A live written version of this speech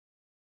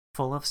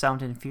Full of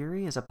Sound and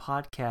Fury is a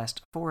podcast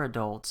for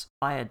adults,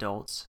 by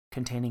adults,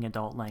 containing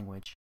adult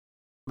language.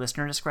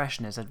 Listener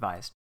discretion is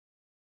advised.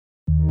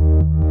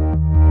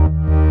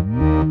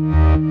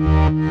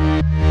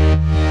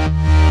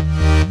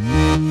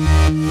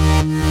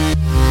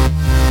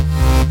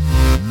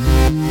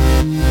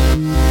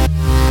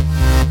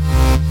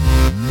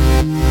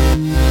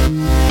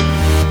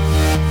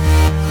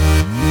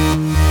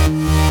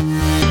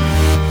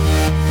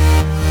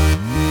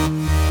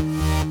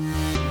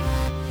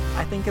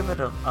 I think of it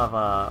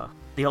of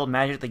the old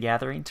Magic the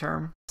Gathering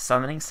term,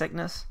 summoning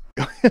sickness.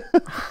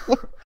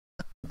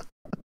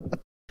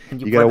 And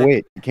you gotta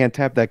wait. You can't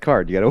tap that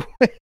card. You gotta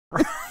wait.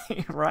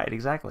 Right,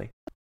 exactly.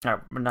 All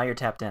right, now you're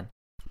tapped in.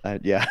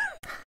 Yeah.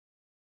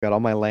 Got all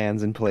my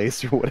lands in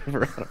place or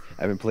whatever.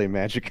 I haven't played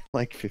Magic in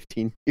like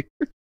 15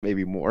 years,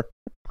 maybe more.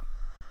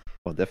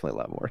 Well, definitely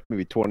a lot more.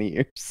 Maybe 20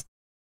 years.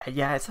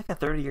 Yeah, it's like a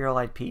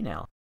 30-year-old IP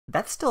now.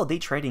 That's still the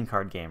trading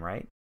card game,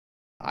 right?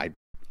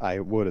 I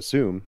would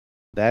assume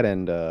that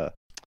and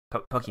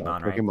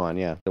Pokemon, right? Pokemon,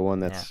 yeah, the one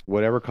that's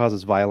whatever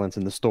causes violence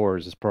in the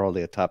stores is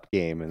probably a top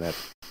game, and that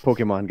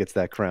Pokemon gets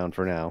that crown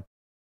for now.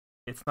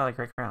 It's not a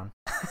great crown.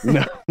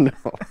 No.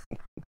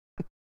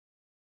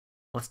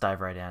 Let's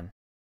dive right in.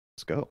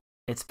 Let's go.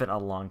 It's been a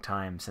long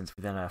time since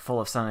we've done a Full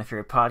of Sound and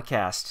Fury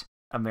podcast,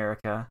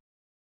 America.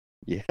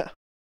 Yeah.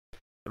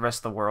 The rest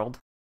of the world.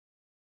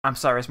 I'm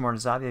Cyrus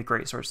Mortazavi of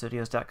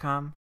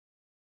GreatSwordStudios.com.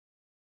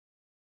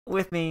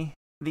 With me,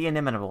 the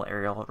inimitable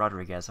Ariel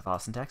Rodriguez of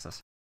Austin, Texas.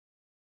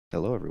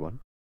 Hello, everyone.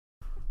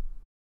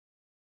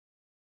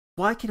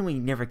 Why can we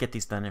never get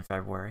these done in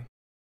February?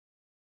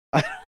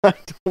 I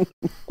don't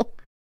know.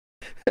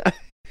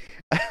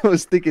 I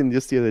was thinking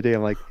just the other day,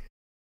 I'm like,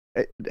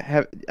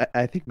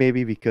 I think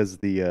maybe because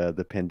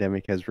the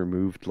pandemic has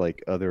removed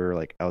like other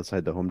like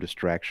outside the home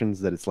distractions,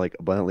 that it's like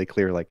abundantly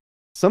clear like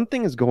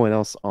something is going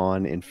else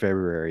on in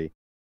February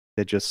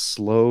that just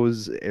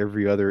slows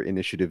every other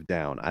initiative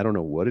down. I don't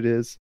know what it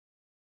is.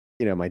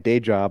 You know, my day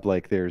job,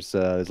 like there's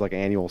like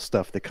annual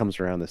stuff that comes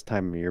around this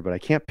time of year, but I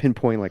can't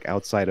pinpoint like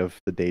outside of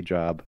the day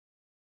job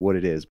what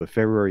it is. But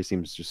February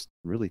seems just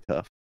really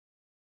tough.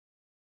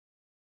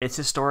 It's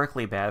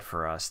historically bad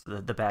for us,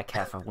 the back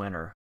half of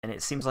winter, and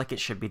it seems like it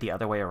should be the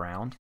other way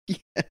around.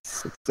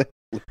 Yes,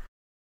 exactly.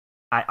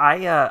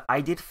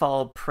 I did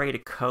fall prey to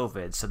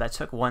COVID, so that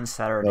took one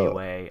Saturday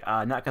away.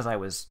 Not because I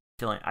was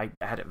feeling, I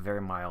had it very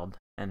mild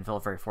and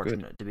felt very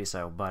fortunate to be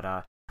so,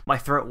 but my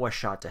throat was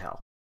shot to hell.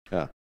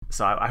 Yeah.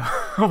 So I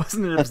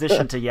wasn't in a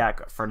position to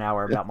yak for an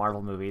hour about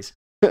Marvel movies.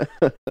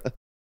 And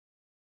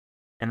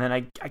then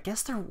I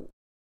guess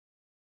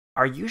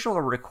our usual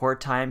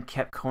record time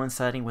kept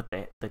coinciding with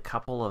the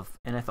couple of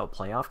NFL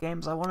playoff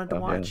games I wanted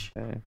to watch.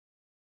 Yeah.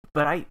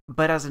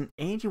 But as an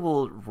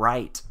annual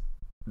right,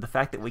 the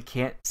fact that we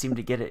can't seem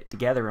to get it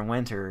together in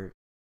winter,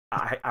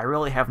 I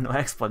really have no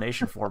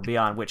explanation for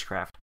beyond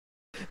witchcraft.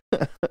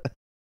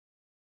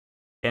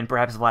 And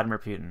perhaps Vladimir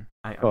Putin.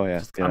 I'm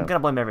going to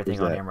blame everything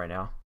on him right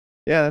now.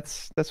 Yeah,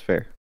 that's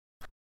fair.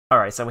 All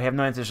right, so we have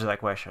no answers to that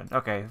question.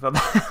 Okay.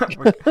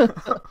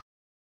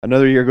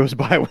 Another year goes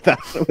by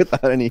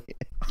without any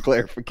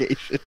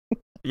clarification.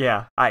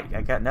 Yeah, I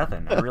got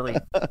nothing. I really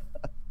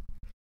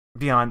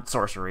beyond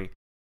sorcery.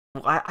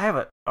 Well, I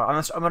have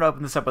I'm going to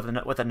open this up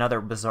with another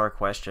bizarre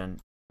question.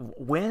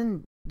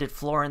 When did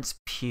Florence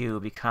Pugh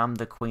become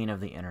the queen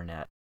of the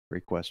internet?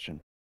 Great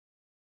question.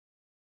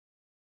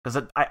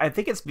 Because I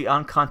think it's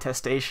beyond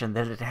contestation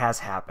that it has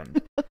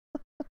happened.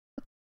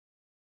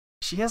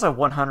 She has a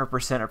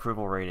 100%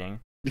 approval rating.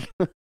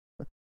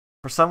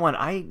 For someone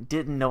I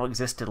didn't know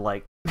existed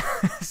like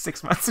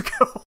 6 months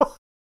ago.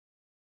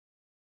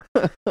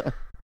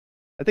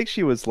 I think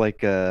she was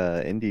like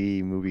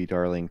indie movie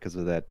darling because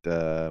of that.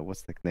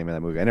 What's the name of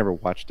that movie? I never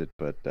watched it,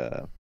 but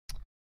Midsummer.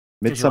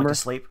 Did you like to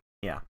sleep?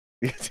 Yeah.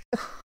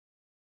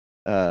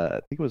 I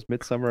think it was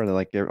Midsummer, and then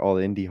like all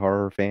the indie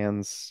horror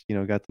fans,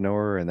 got to know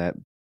her, and that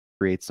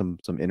creates some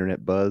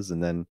internet buzz,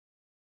 and then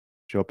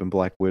show up in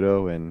Black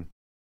Widow and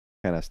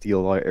kind of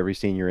steal every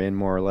scene you're in,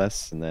 more or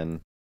less, and then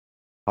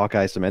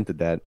Hawkeye cemented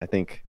that. I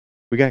think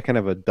we got kind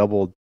of a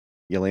double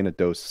Yelena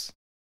dose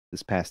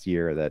this past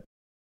year that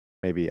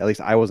maybe, at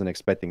least I wasn't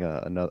expecting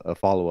a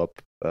follow-up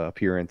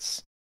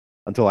appearance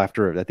until at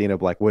the end of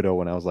Black Widow,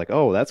 when I was like,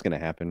 oh, that's going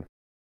to happen.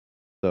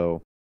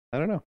 So, I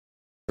don't know.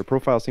 Her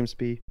profile seems to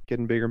be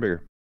getting bigger and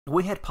bigger.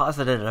 We had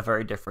posited a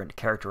very different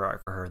character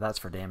arc for her, that's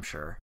for damn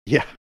sure.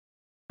 Yeah.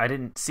 I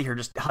didn't see her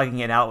just hugging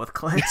it out with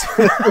Clint.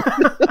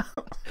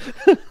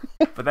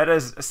 But that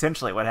is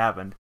essentially what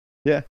happened.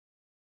 Yeah.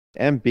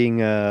 And being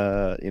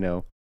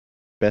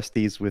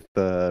besties with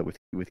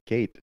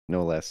Kate,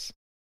 no less.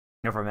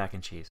 Over mac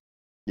and cheese.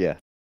 Yeah.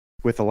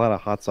 With a lot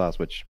of hot sauce,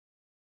 which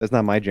that's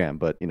not my jam,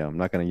 but I'm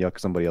not gonna yuck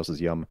somebody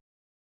else's yum.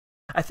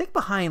 I think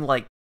behind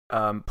like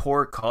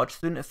poor college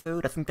student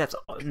food, I think that's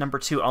number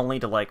 2 only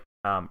to like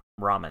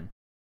ramen.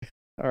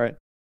 All right.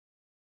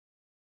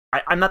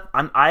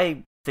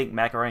 I think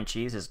macaroni and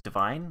cheese is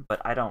divine, but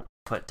I don't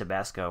put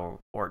Tabasco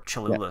or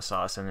Cholula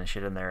sauce and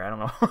shit in there. I don't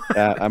know.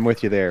 Yeah, I'm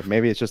with you there.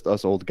 Maybe it's just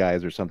us old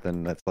guys or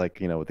something. That's like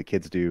what the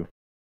kids do.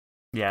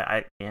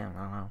 I don't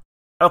know.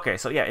 Okay,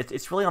 so yeah,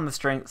 it's really on the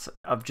strengths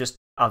of just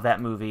of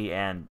that movie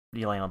and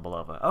Yelena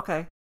Belova.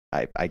 Okay.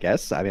 I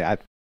guess. I mean,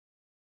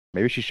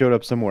 maybe she showed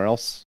up somewhere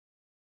else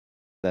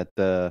that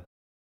the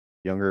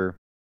younger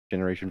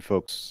generation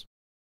folks,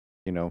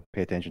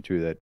 pay attention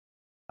to that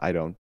I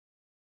don't.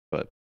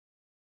 But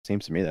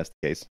seems to me that's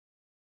the case.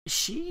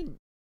 She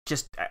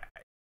just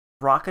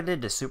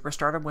rocketed to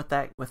superstardom with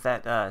that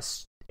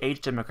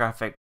age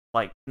demographic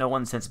like no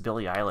one since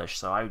Billie Eilish.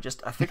 So I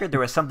figured there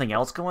was something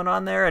else going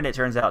on there, and it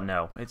turns out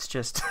no. It's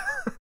just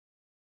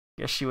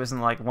guess she was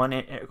in like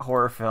one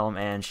horror film,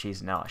 and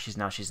she's now she's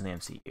in the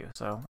MCU.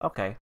 So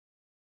okay,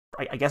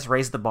 I guess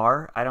raise the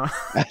bar. I don't.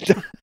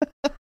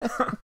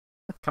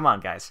 Come on,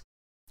 guys.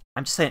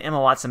 I'm just saying Emma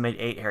Watson made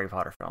 8 Harry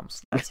Potter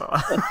films. That's all.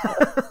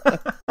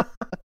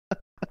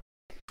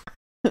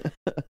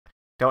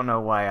 Don't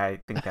know why I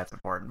think that's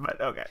important, but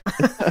okay.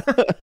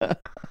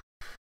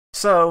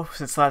 So,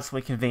 since last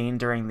we convened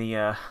during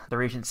the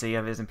regency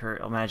of His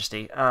Imperial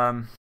Majesty,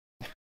 a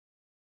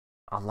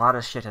lot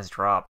of shit has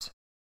dropped.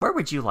 Where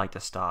would you like to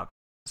stop?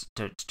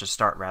 To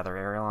start, rather,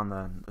 Ariel, on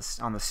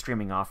the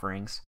streaming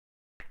offerings.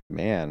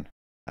 Man,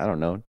 I don't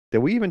know. Did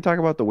we even talk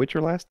about The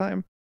Witcher last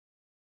time?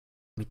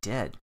 We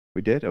did.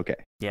 We did? Okay.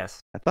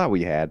 Yes. I thought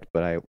we had,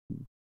 but I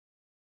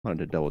wanted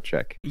to double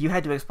check. You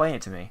had to explain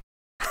it to me.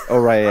 Oh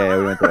right, yeah,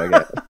 we went there.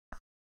 Okay.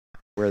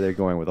 Where are they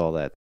going with all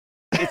that?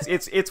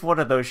 It's one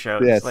of those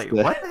shows. Yes, like,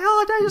 what the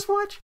hell did I just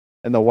watch?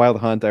 And the Wild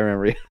Hunt, I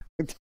remember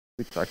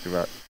we talked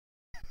about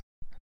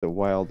the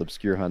Wild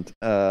Obscure Hunt.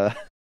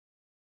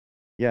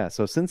 Yeah.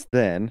 So since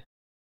then,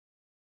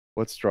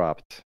 what's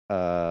dropped?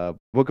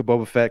 Book of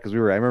Boba Fett, because I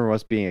remember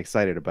us being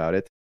excited about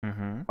it.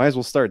 Mm-hmm. Might as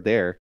well start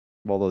there.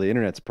 Although the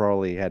internet's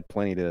probably had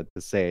plenty to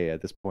say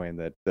at this point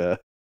that.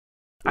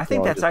 I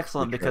think that's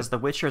excellent because The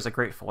Witcher is a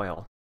great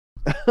foil.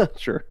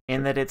 Sure.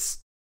 In that it's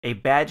a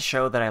bad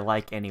show that I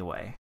like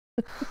anyway.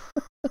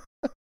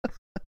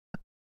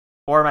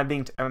 Or am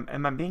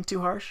I being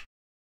too harsh?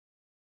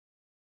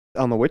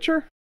 On The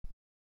Witcher?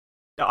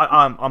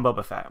 On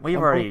Boba Fett. We've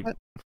already...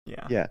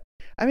 Yeah. Yeah.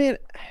 I mean,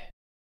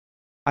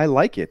 I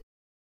like it.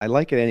 I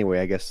like it anyway.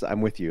 I guess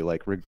I'm with you.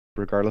 Like,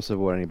 regardless of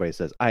what anybody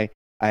says. I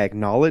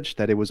acknowledge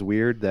that it was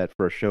weird that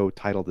for a show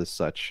titled as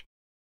such,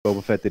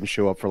 Boba Fett didn't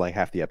show up for like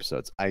half the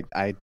episodes.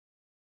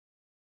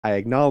 I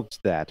acknowledge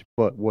that,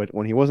 but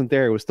when he wasn't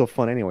there, it was still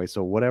fun anyway.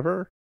 So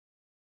whatever.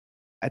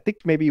 I think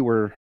maybe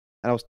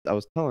I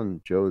was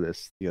telling Joe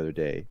this the other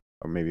day,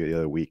 or maybe the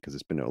other week, because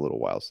it's been a little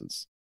while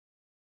since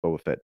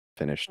Boba Fett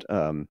finished.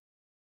 That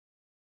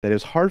it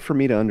was hard for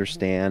me to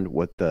understand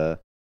what the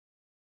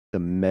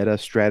meta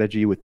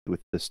strategy with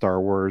the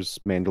Star Wars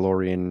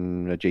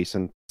Mandalorian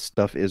adjacent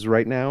stuff is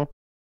right now,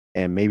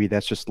 and maybe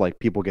that's just like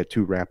people get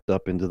too wrapped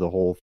up into the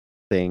whole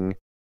thing.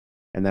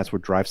 And that's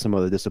what drives some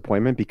of the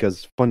disappointment,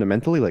 because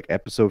fundamentally, like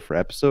episode for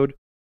episode,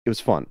 it was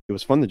fun. It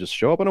was fun to just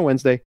show up on a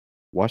Wednesday,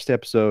 watch the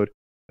episode,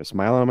 a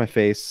smile on my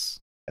face,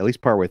 at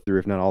least partway through,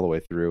 if not all the way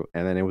through,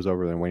 and then it was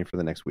over and waiting for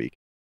the next week.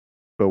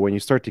 But when you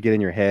start to get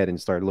in your head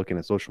and start looking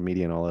at social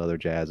media and all the other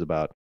jazz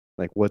about,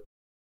 like,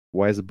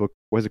 why is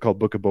it called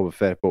Book of Boba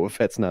Fett? Boba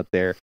Fett's not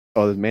there.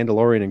 Oh, the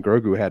Mandalorian and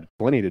Grogu had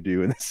plenty to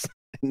do in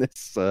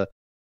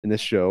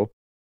this show.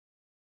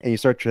 And you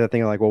start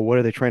thinking like, well, what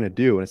are they trying to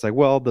do? And it's like,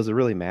 well, does it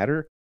really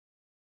matter?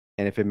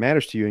 And if it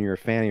matters to you and you're a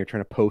fan and you're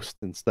trying to post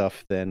and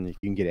stuff, then you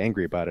can get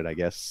angry about it, I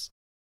guess.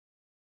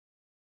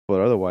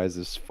 But otherwise,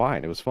 it's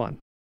fine. It was fun.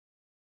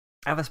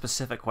 I have a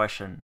specific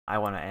question I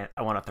want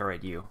to throw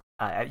at you.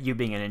 At you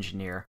being an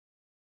engineer,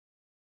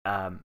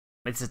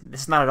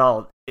 it's not at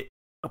all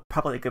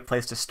probably a good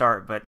place to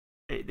start, but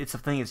it's a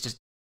thing. It's just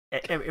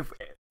if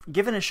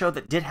given a show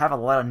that did have a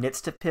lot of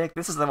nits to pick,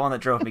 this is the one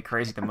that drove me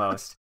crazy the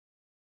most.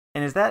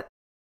 And is that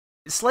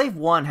Slave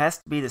One has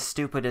to be the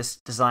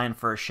stupidest design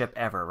for a ship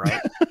ever,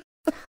 right?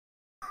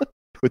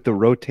 With the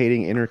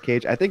rotating inner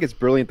cage, I think it's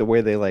brilliant the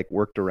way they like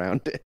worked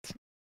around it.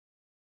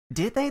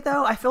 Did they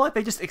though? I feel like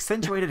they just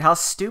accentuated how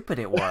stupid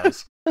it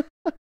was.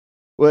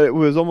 Well, it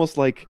was almost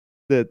like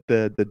the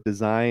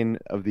design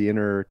of the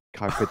inner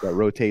cockpit that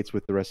rotates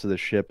with the rest of the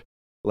ship,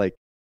 like,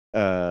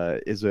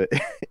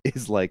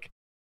 is like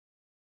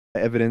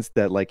evidence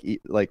that like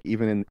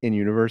even in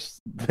universe,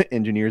 the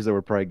engineers that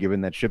were probably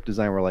given that ship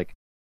design were like,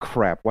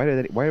 crap, why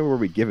were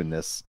we given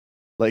this?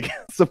 Like,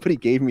 somebody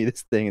gave me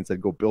this thing and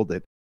said go build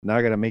it. Now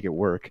I gotta make it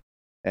work.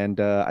 And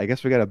I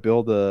guess we gotta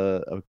build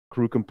a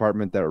crew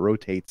compartment that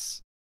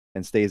rotates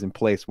and stays in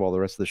place while the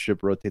rest of the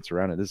ship rotates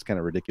around it. This is kind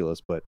of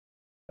ridiculous, but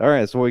all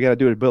right, so what we gotta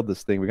do to build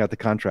this thing. We got the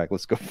contract.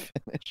 Let's go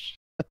finish.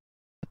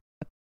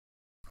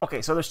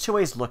 Okay, so there's 2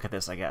 ways to look at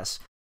this, I guess.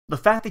 The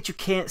fact that you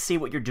can't see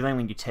what you're doing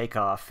when you take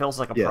off feels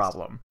like a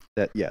problem.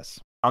 Yes.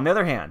 On the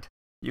other hand,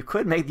 you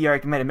could make the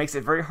argument it makes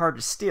it very hard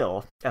to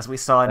steal, as we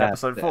saw in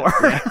episode 4.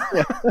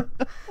 Yeah.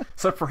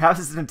 So perhaps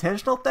it's an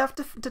intentional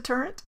theft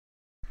deterrent?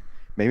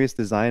 Maybe it's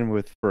designed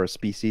for a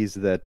species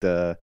that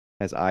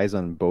has eyes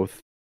on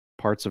both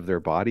parts of their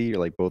body, or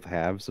like both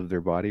halves of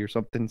their body or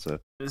something. So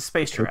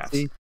space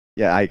giraffes.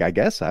 Yeah, I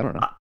guess. I don't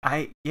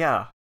know.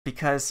 Yeah,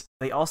 because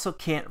they also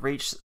can't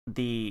reach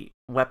the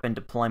weapon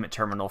deployment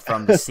terminal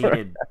from the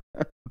seated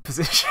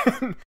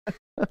position.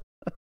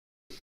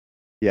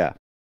 Yeah,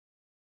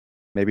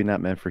 maybe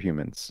not meant for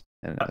humans,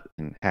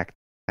 and hacked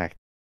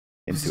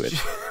into it.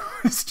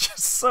 It's just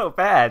so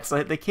bad.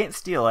 So they can't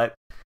steal it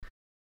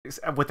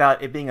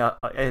without it being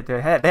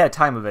they had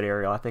time of it,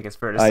 Ariel. I think it's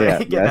fair to say.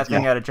 Yeah, Get that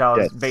thing out of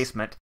Jabba's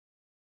basement.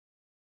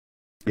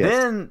 Yes.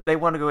 Then they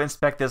want to go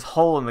inspect this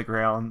hole in the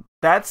ground.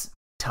 That's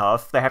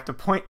tough. They have to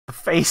point the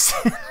face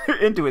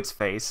into its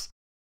face.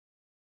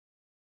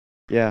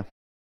 Yeah.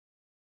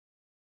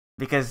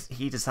 Because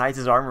he decides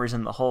his armor is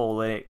in the hole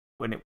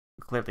when it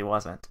clearly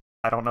wasn't.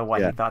 I don't know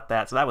why he thought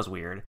that, so that was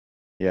weird.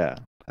 Yeah.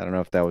 I don't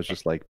know if that was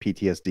just like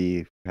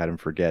PTSD had him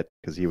forget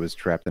because he was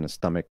trapped in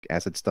a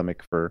acid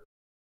stomach for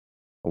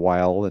a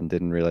while and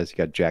didn't realize he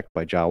got jacked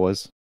by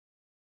Jawas.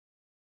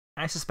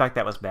 I suspect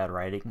that was bad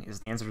writing, is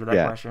the answer to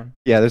that question.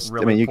 Yeah,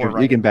 really you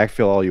can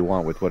backfill all you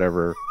want with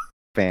whatever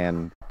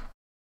fan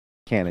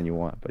canon you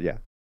want, but yeah.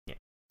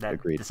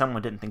 Agreed.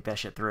 Someone didn't think that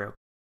shit through.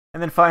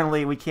 And then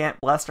finally, we can't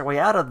blast our way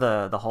out of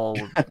the hole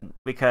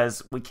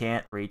because we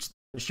can't reach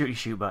the shooty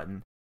shoot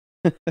button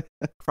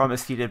from a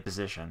seated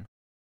position.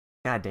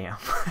 God damn.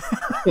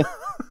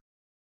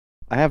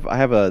 I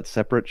have a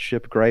separate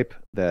ship gripe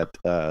that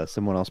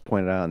someone else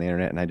pointed out on the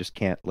internet, and I just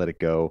can't let it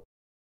go.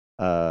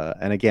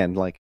 And again,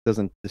 like, it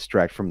doesn't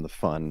distract from the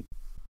fun,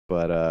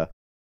 but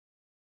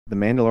the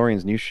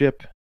Mandalorian's new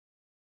ship,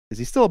 is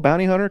he still a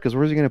bounty hunter? Because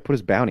where's he going to put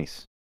his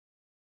bounties?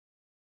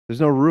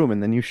 There's no room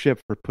in the new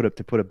ship to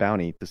put a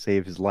bounty to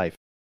save his life.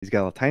 He's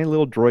got a tiny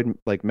little droid,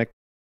 like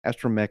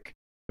astromech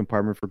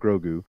compartment for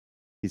Grogu.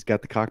 He's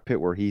got the cockpit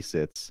where he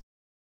sits.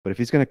 But if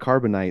he's going to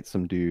carbonite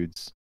some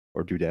dudes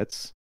or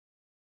dudettes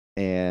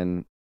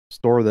and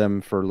store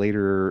them for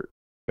later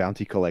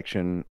bounty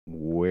collection,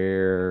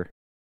 where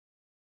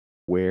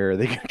are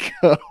they going to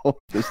go?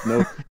 There's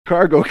no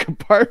cargo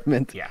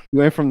compartment. Yeah. We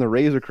went from the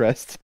Razor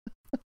Crest,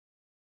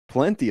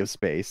 plenty of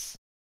space,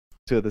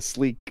 to the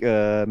sleek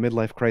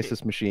midlife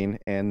crisis machine,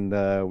 and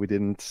we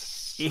didn't.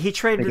 He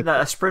traded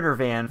a Sprinter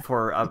van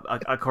for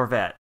a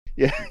Corvette.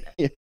 Yeah.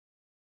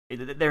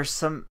 There's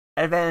some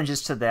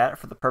advantages to that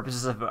for the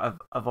purposes of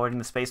avoiding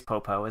the space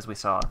popo, as we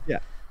saw. Yeah.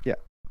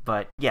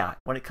 But yeah,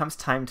 when it comes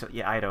time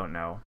to, I don't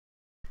know.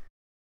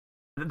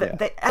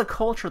 The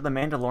culture, the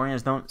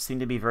Mandalorians don't seem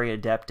to be very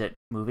adept at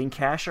moving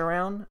cash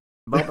around.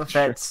 Boba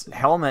Fett's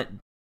helmet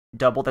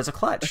doubled as a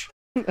clutch.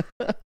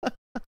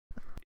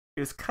 It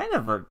was kind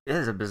of a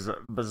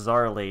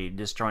bizarrely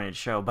disjointed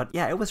show, but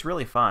yeah, it was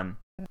really fun.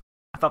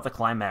 I thought the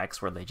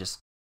climax where they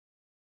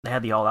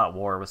had the all-out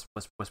war was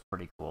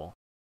pretty cool.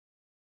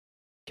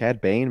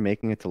 Cad Bane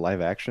making it to live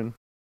action.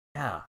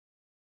 Yeah,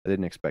 I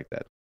didn't expect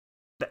that.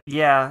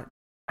 Yeah,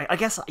 I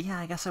guess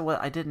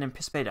I didn't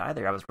anticipate it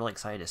either. I was really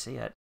excited to see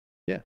it.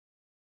 Yeah,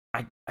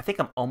 I think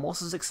I'm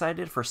almost as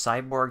excited for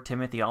Cyborg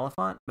Timothy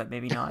Olyphant, but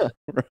maybe not.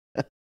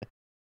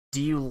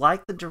 Do you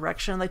like the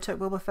direction they took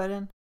Boba Fett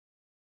in?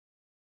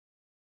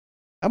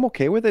 I'm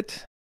okay with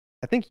it.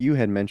 I think you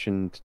had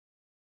mentioned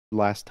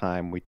last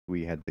time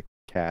we had the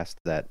cast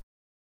that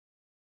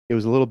it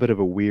was a little bit of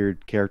a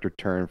weird character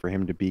turn for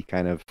him to be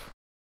kind of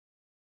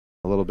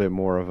a little bit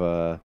more of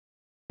a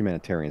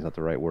humanitarian is not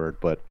the right word,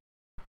 but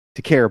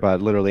to care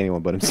about literally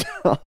anyone but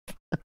himself.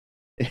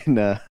 and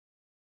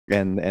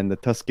the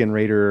Tusken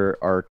Raider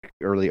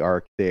early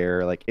arc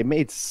there, like, it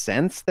made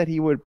sense that he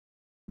would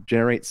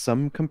generate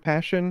some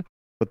compassion,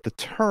 but the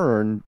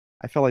turn,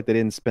 I felt like they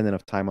didn't spend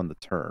enough time on the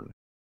turn.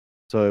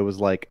 So it was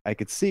like, I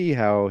could see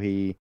how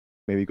he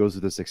maybe goes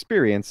through this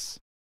experience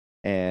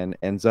and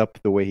ends up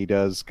the way he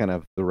does kind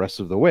of the rest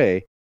of the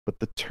way. But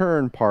the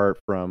turn part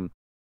from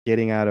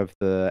getting out of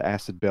the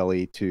acid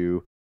belly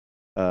to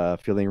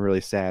feeling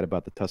really sad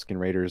about the Tusken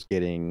Raiders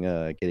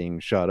getting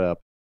shot up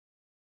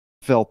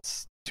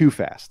felt too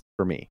fast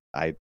for me.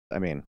 I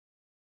mean,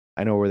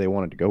 I know where they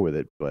wanted to go with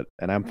it,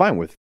 and I'm fine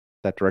with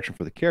that direction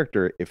for the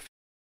character if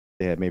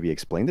they had maybe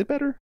explained it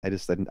better. I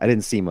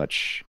didn't see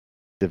much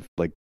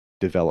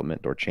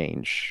development or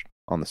change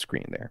on the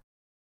screen there.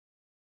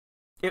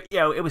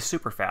 It was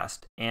super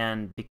fast,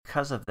 and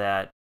because of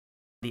that,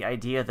 the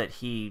idea that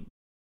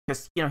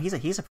because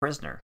he's a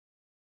prisoner.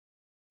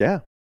 Yeah,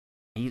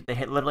 they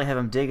literally have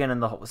him digging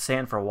in the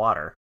sand for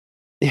water.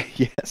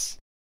 Yes.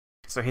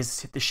 So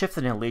the shift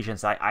in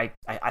allegiance, I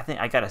think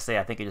I gotta say,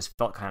 I think it just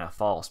felt kind of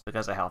false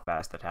because of how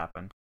fast it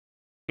happened.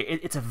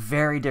 It's a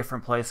very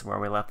different place where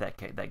we left that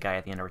guy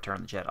at the end of Return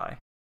of the Jedi.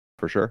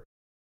 For sure.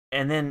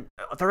 And then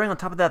throwing on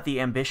top of that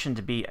the ambition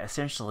to be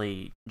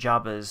essentially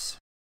Jabba's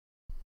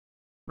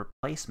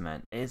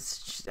replacement,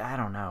 I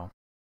don't know.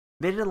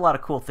 They did a lot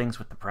of cool things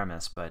with the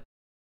premise, but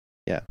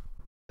yeah,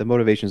 the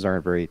motivations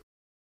aren't very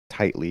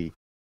tightly.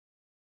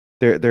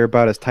 They're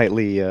about as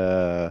tightly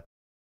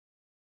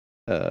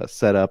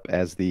set up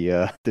as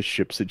the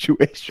ship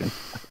situation,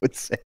 I would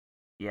say.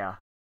 Yeah.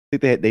 I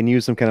think they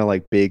knew some kind of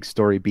like big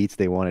story beats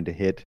they wanted to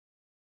hit,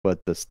 but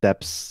the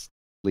steps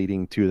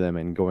leading to them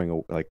and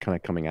going like kind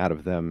of coming out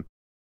of them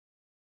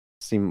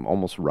seem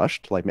almost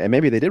rushed. Like, and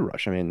maybe they did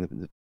rush. I mean,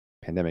 the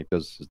pandemic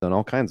has done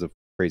all kinds of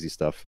crazy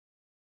stuff,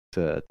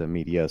 to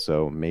media,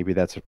 so maybe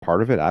that's a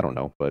part of it. I don't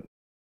know, but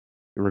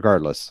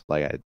regardless,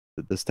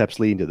 the steps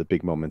leading to the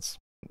big moments,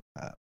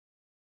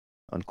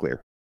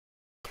 unclear.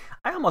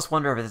 I almost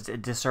wonder if it's a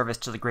disservice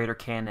to the greater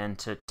canon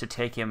to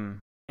take him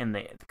in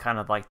the kind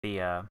of like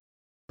the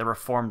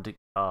reformed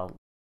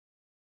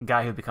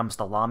guy who becomes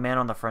the lawman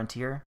on the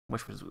frontier,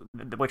 which was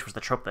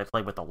the trope they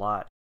played with a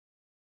lot.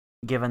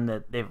 Given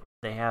that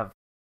they have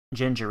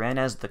Din Djarin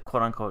as the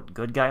quote unquote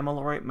good guy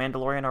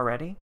Mandalorian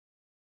already,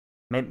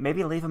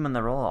 maybe leave him in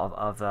the role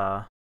of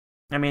the.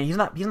 I mean, he's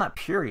not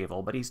pure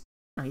evil, but he's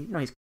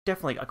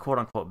definitely a quote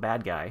unquote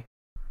bad guy.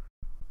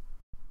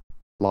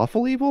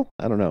 Lawful evil?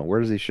 I don't know. Where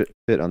does he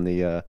fit on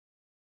the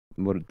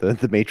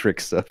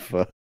matrix of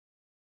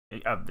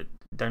the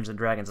Dungeons and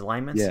Dragons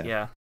alignments?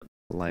 Yeah.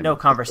 No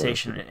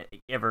conversation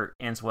ever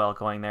ends well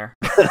going there.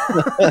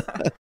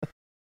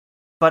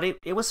 But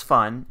it was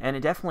fun, and it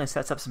definitely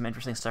sets up some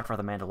interesting stuff for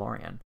the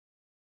Mandalorian.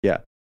 Yeah.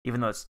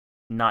 Even though it's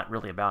not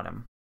really about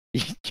him.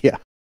 Yeah.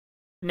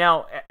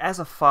 Now, as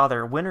a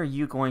father, when are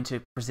you going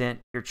to present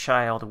your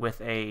child with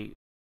a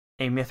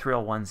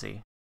Mithril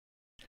onesie?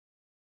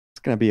 It's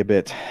gonna be a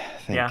bit. I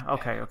think. Yeah.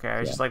 Okay. I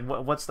was just like,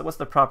 what's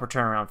the proper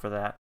turnaround for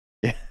that?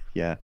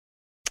 Yeah.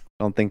 I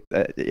don't think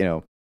that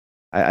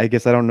I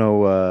guess I don't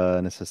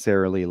know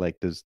necessarily. Like,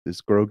 does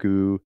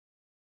Grogu,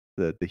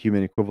 the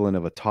human equivalent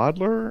of a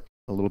toddler,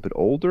 a little bit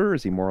older?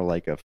 Is he more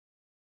like a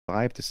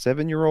 5 to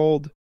 7 year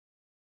old?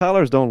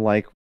 Toddlers don't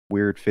like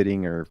weird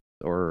fitting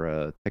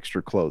or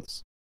textured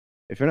clothes.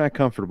 If you're not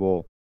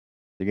comfortable,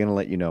 they're gonna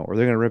let you know, or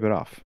they're gonna rip it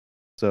off.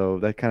 So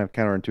that kind of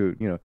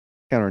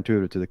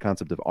counterintuitive to the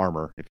concept of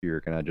armor. If you're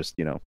gonna just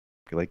be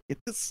like, get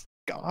this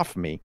off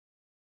me.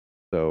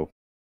 So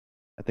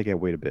I think I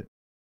wait a bit,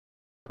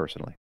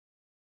 personally.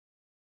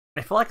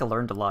 I feel like I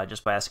learned a lot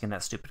just by asking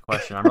that stupid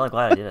question. I'm really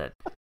glad I did it.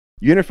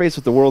 You interface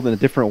with the world in a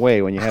different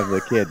way when you have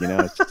the kid.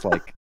 It's just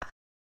like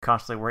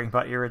constantly worrying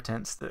about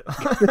irritants.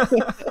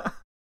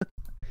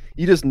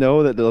 You just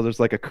know that there's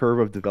like a curve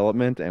of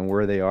development and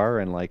where they are,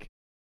 and like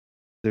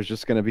there's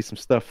just gonna be some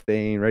stuff they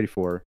ain't ready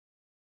for.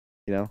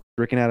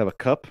 Drinking out of a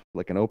cup,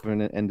 like an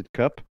open-ended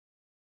cup.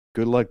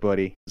 Good luck,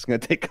 buddy. It's gonna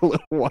take a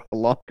little while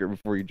longer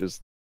before you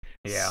just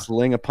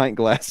sling a pint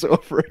glass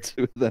over it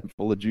to them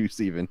full of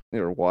juice, even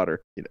or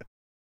water.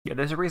 Yeah,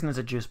 there's a reason there's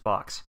a juice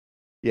box.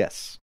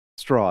 Yes,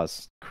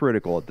 straws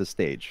critical at this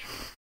stage.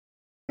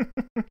 I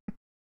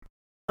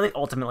think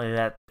ultimately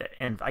that,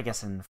 and I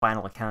guess in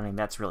final accounting,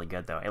 that's really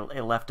good though.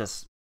 It left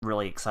us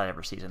really excited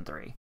for season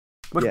 3,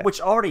 which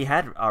already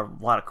had a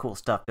lot of cool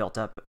stuff built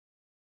up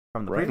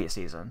from the previous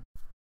season.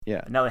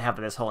 Yeah. Now they have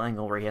this whole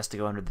angle where he has to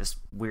go under this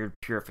weird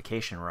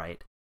purification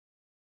rite.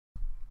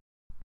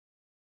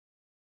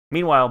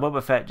 Meanwhile,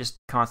 Boba Fett just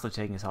constantly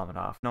taking his helmet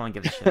off. No one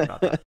gives a shit about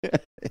that.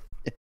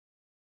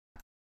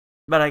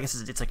 But I guess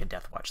it's like a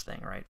Death Watch thing,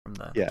 right? From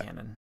the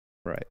canon.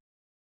 Right.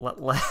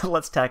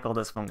 Let's tackle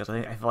this one because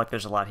I feel like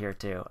there's a lot here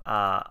too.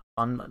 On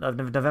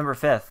November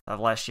 5th of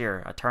last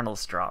year,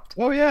 Eternals dropped.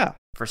 Oh yeah.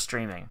 For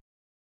streaming.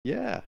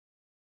 Yeah.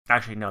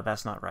 Actually, no,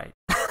 that's not right.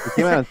 It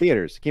came out in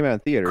theaters.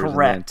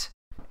 Correct.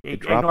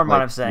 Ignore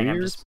what I'm saying. New I'm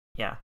Year's? just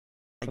again.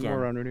 Somewhere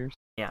around New Year's.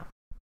 Yeah.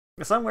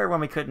 Somewhere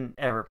when we couldn't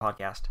ever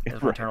podcast is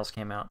when Eternals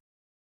came out.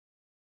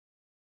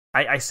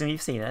 I assume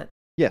you've seen it.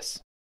 Yes.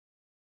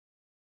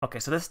 Okay,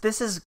 so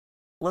this is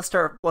let's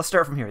start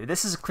from here.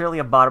 This is clearly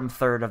a bottom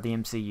third of the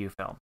MCU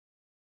film.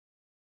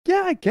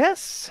 Yeah, I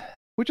guess.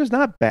 Which is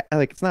not bad.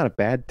 Like, it's not a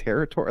bad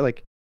territory.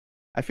 Like,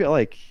 I feel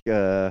like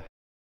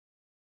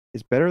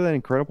it's better than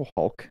Incredible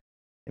Hulk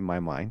in my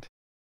mind.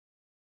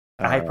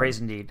 High praise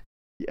indeed.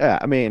 Yeah,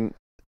 I mean,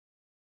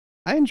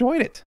 I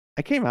enjoyed it.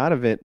 I came out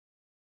of it.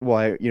 Well,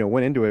 I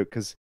went into it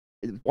because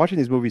watching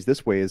these movies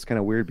this way is kind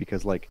of weird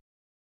because like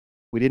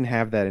we didn't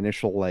have that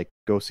initial like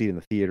go see it in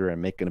the theater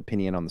and make an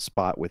opinion on the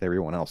spot with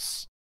everyone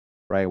else,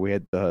 right? We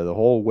had the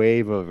whole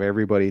wave of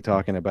everybody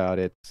talking about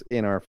it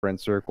in our friend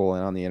circle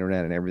and on the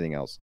internet and everything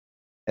else,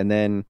 and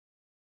then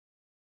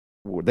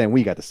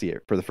we got to see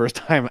it for the first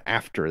time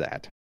after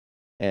that,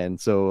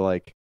 and so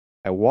like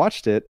I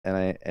watched it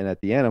and at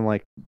the end I'm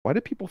like, why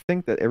did people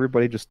think that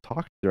everybody just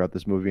talked throughout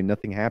this movie and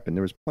nothing happened?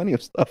 There was plenty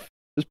of stuff.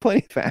 There's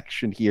plenty of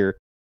action here.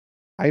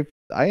 I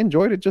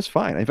enjoyed it just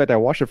fine. In fact, I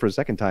watched it for a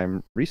second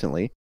time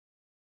recently.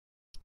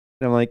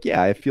 And I'm like,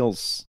 yeah, it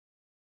feels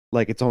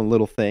like its own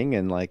little thing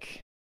and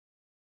like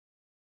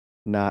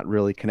not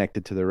really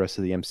connected to the rest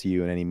of the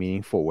MCU in any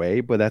meaningful way,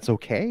 but that's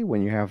okay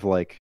when you have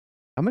like,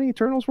 how many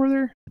Eternals were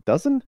there? A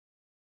dozen?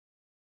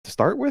 To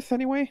start with,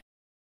 anyway?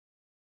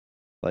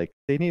 Like,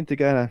 they need to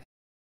kind of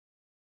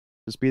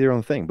just be their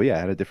own thing. But yeah,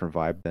 it had a different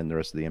vibe than the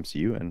rest of the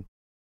MCU, and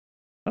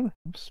I don't know,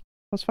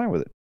 I was fine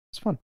with it. It's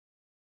fun.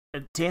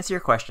 To answer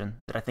your question,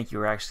 that I think you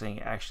were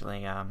actually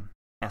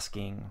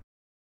asking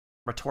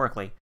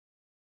rhetorically,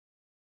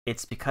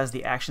 it's because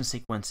the action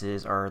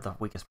sequences are the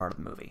weakest part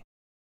of the movie.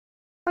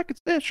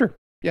 Sure,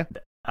 yeah.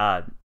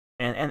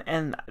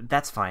 And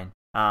that's fine.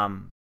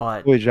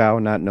 But Chloe Zhao,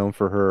 not known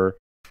for her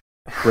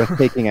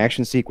breathtaking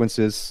action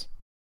sequences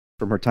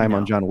from her time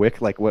on John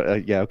Wick. Like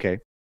what? Yeah, okay.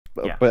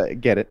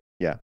 But get it.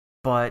 Yeah.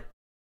 But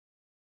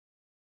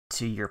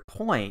to your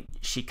point,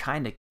 she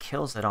kind of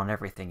kills it on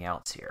everything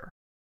else here.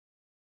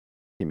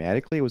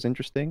 Thematically, it was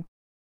interesting.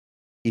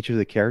 Each of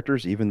the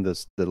characters, even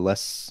the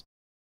less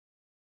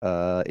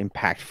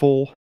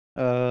impactful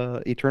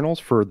Eternals,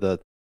 for the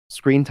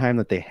screen time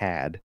that they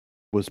had,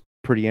 was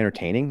pretty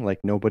entertaining. Like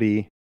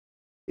nobody,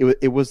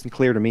 it wasn't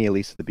clear to me, at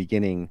least at the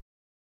beginning,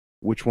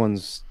 which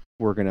ones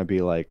were gonna be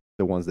like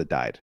the ones that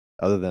died.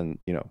 Other than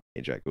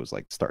Ajax was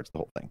like starts the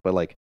whole thing, but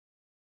like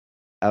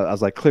I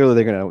was like,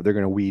 clearly they're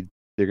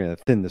gonna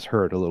thin this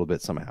herd a little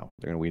bit somehow.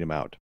 They're gonna weed them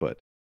out, but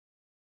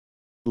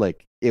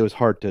like it was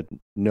hard to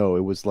know.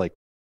 It was like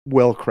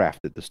well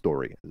crafted, the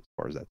story, as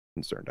far as that's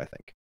concerned, I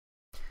think.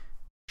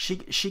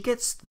 She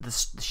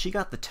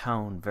got the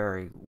tone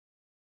very,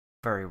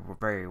 very,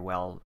 very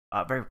well,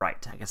 very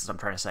right, I guess is what I'm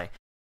trying to say.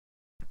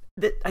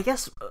 I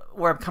guess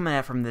where I'm coming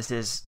at from this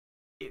is,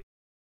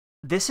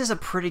 this is a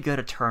pretty good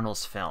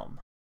Eternals film.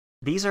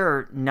 These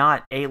are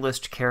not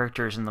A-list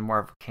characters in the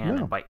Marvel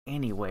canon by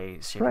any way,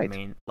 shape, Right. I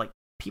mean, like,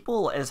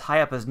 people as high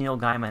up as Neil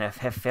Gaiman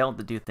have failed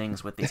to do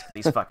things with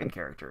these fucking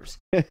characters.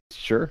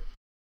 Sure.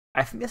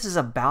 I think this is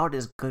about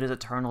as good as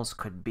Eternals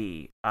could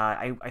be.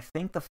 I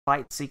think the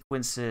fight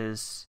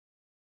sequences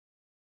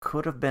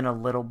could have been a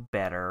little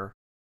better.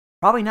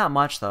 Probably not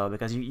much, though,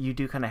 because you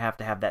do kind of have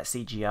to have that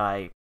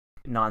CGI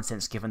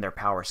nonsense given their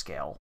power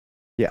scale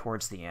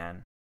towards the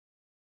end.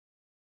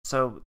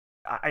 So,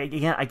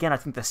 again, I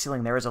think the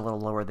ceiling there is a little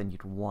lower than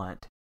you'd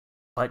want.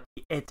 But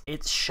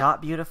it's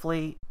shot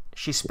beautifully.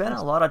 She spent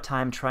a lot of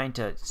time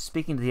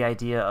speaking to the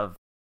idea of,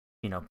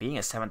 being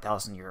a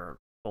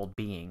 7,000-year-old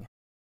being.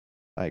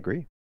 I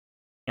agree.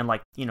 And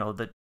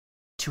the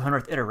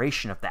 200th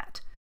iteration of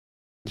that.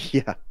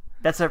 Yeah.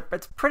 It's a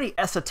pretty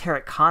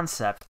esoteric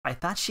concept. I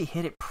thought she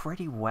hit it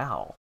pretty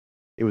well.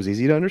 It was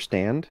easy to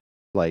understand,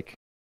 like,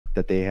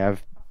 that they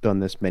have done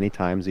this many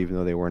times even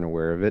though they weren't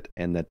aware of it,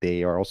 and that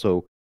they are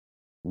also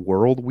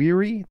world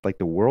weary. Like,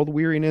 the world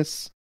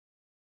weariness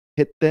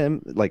hit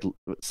them, like,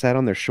 sat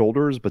on their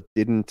shoulders but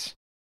didn't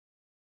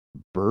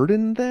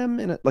burden them.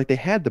 And like, they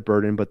had the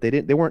burden, but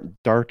they weren't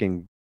dark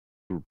and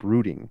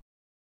brooding,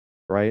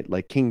 right?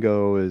 Like,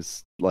 Kingo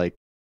is like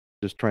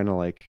just trying to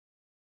like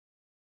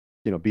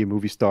be a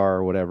movie star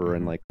or whatever,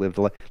 and like live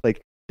the life.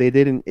 Like, they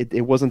didn't.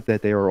 It wasn't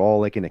that they were all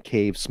like in a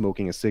cave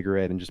smoking a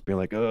cigarette and just being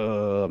like,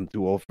 "Oh, I'm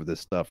too old for this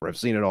stuff," or "I've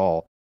seen it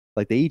all."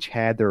 Like, they each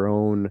had their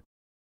own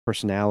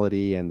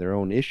personality and their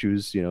own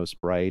issues.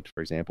 Sprite,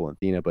 for example, and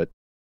Athena, but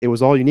it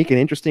was all unique and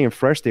interesting and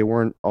fresh. They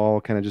weren't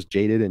all kind of just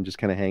jaded and just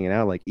kind of hanging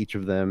out. Like, each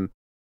of them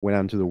went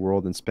out into the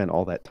world and spent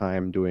all that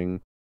time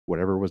doing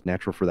whatever was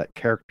natural for that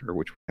character,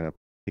 which we kind of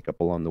pick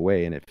up along the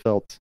way. And it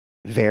felt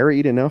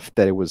varied enough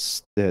that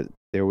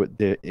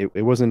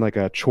it wasn't like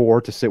a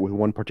chore to sit with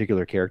one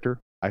particular character.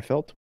 I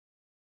felt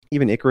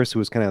even Ikaris, who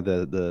was kind of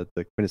the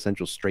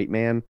quintessential straight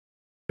man,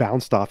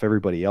 bounced off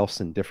everybody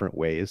else in different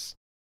ways.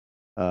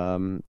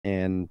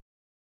 And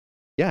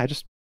yeah,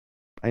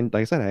 like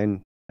I said,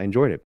 I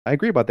enjoyed it. I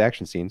agree about the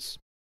action scenes,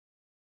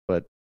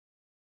 but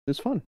it was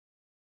fun.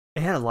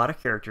 It had a lot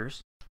of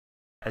characters,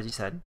 as you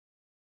said.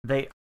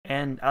 I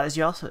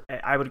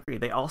would agree.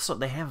 They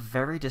have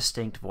very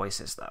distinct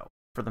voices, though,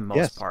 for the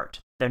most part.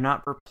 They're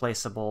not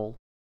replaceable,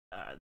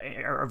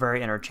 or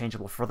very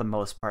interchangeable for the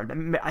most part.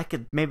 I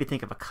could maybe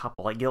think of a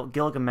couple, like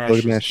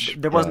Gilgamesh.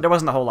 There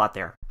wasn't a whole lot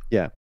there.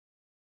 Yeah,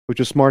 which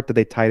was smart that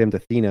they tied him to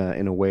Athena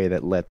in a way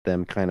that let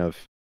them kind of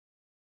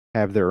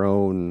have their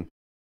own,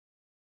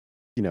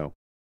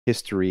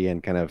 history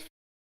and kind of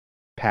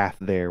path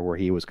there, where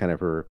he was kind of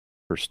her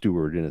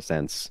steward in a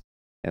sense,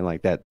 and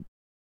like that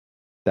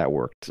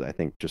worked. I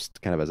think just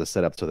kind of as a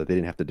setup so that they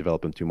didn't have to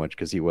develop him too much,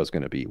 because he was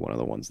going to be one of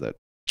the ones that.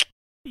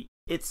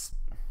 It's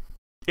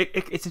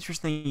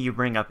interesting you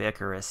bring up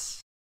Ikaris.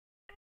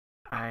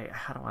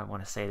 How do I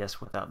want to say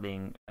this without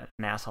being an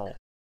asshole?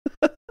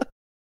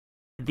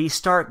 The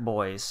Stark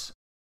boys,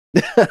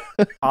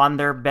 on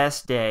their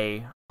best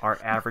day, are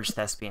average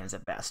thespians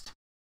at best.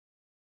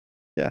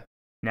 Yeah.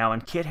 Now,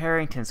 in Kit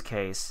Harington's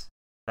case,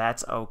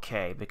 that's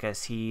okay,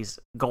 because he's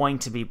going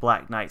to be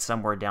Black Knight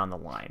somewhere down the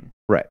line.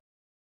 Right.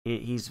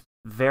 He's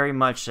very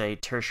much a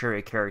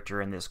tertiary character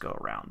in this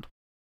go-around.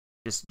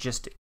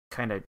 Just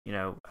kind of,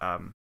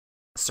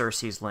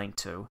 Cersei's link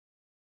to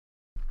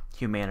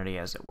humanity,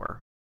 as it were.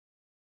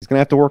 He's going to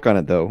have to work on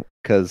it, though,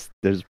 because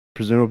there's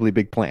presumably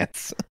big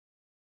plans.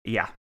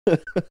 Yeah.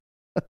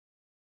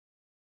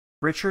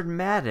 Richard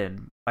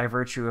Madden, by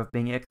virtue of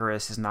being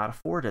Ikaris, is not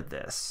afforded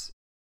this.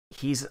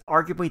 He's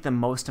arguably the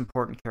most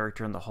important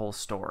character in the whole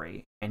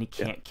story, and he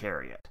can't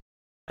carry it.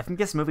 I think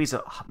this movie's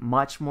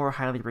much more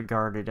highly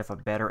regarded if a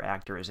better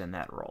actor is in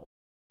that role.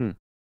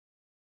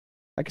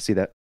 I can see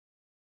that.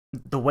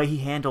 The way he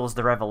handles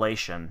the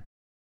revelation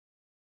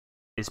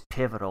is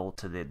pivotal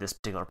to this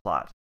particular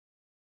plot.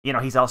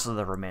 He's also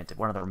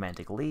one of the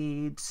romantic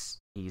leads.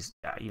 He's,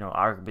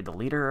 arguably the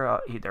leader.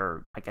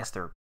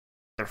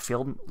 They're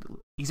field.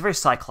 He's very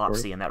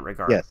Cyclopsy in that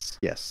regard.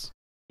 Yes.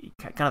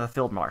 Kind of the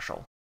field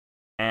marshal,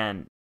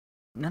 and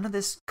none of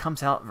this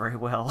comes out very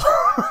well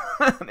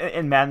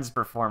in Madden's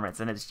performance,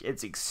 and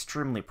it's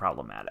extremely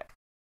problematic.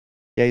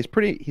 Yeah, he's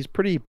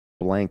pretty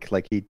blank.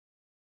 Like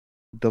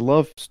the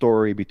love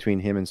story between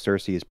him and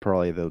Cersei is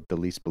probably the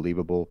least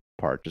believable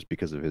part, just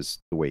because of the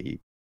way he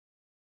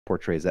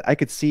portrays that. I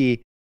could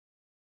see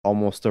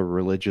almost a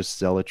religious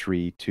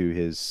zealotry to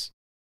his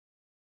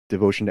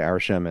devotion to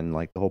Arishem and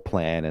like the whole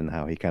plan and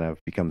how he kind of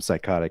becomes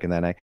psychotic, and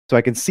then I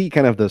can see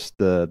kind of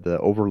the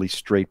overly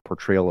straight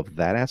portrayal of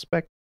that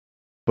aspect.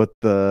 But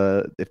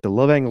if the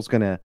love angle's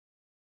gonna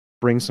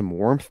bring some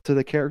warmth to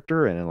the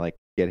character and like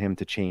get him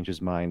to change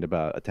his mind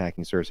about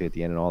attacking Cersei at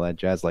the end and all that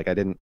jazz, like I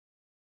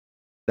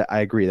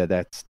agree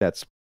that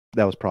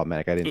was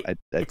problematic.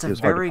 It's a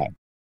very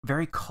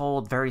very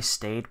cold, very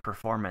staid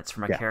performance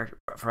from a character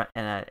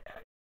and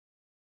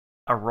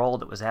a role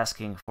that was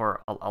asking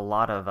for a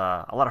lot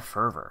of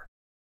fervor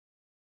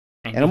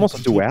and almost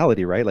a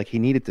duality, right? Like he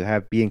needed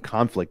to be in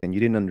conflict, and you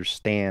didn't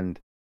understand.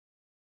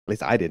 At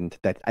least I didn't.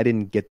 That I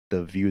didn't get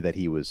the view that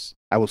he was.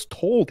 I was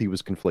told he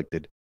was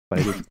conflicted, but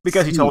I didn't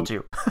because he told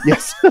you.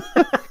 Yes,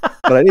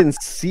 but I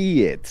didn't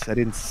see it. I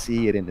didn't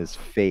see it in his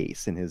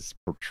face, in his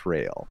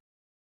portrayal.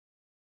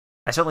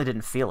 I certainly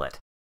didn't feel it.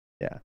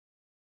 Yeah.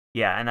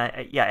 Yeah, and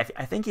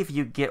I think if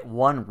you get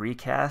one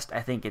recast,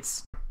 I think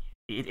it's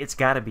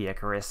got to be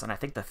Icarus, and I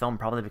think the film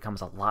probably becomes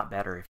a lot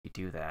better if you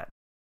do that.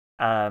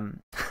 The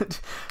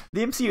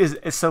MCU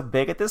is so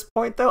big at this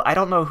point, though. I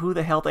don't know who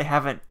the hell they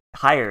haven't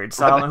hired,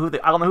 so I don't know who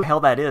the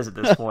hell that is at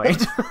this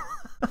point.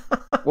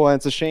 Well,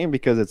 it's a shame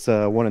because it's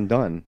one and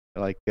done.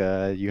 Like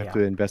you have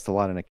to invest a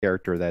lot in a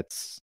character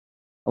that's,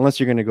 unless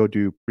you're going to go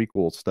do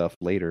prequel stuff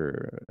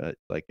later,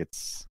 like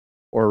it's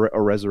or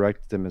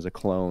resurrect them as a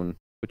clone,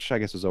 which I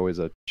guess is always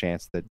a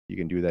chance that you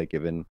can do that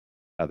given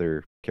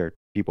other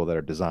people that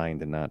are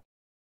designed and not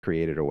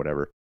created or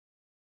whatever.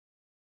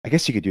 I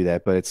guess you could do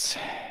that, but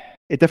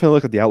it definitely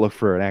looks at the outlook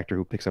for an actor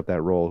who picks up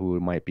that role, who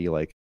might be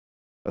like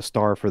a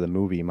star for the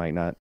movie, might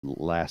not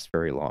last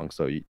very long.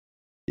 So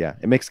yeah,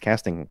 it makes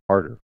casting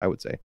harder, I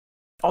would say.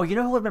 Oh, you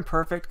know who would have been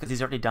perfect because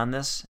he's already done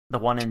this? The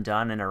one and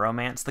done in a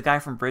romance, the guy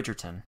from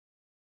Bridgerton.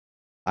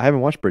 I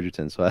haven't watched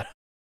Bridgerton, so I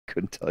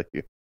couldn't tell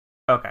you.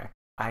 Okay,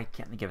 I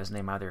can't think of his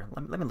name either.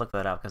 Let me look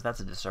that up because that's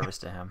a disservice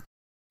to him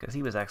because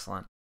he was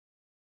excellent.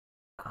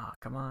 Oh,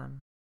 come on!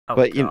 Oh,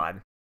 but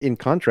God. In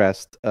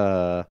contrast,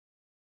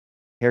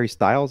 Harry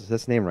Styles, is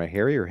that his name right?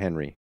 Harry or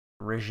Henry?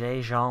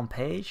 Roger Jean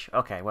Page?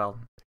 Okay, well,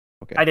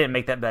 okay. I didn't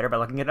make that better by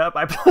looking it up.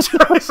 I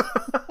apologize.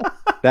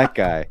 That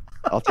guy.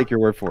 I'll take your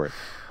word for it.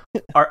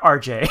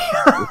 RJ.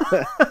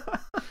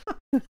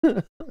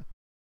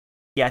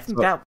 Yeah, I think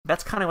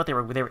that's kind of what they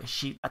were. I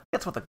think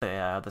that's what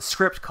the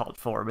script called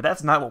for, but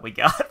that's not what we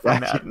got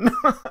from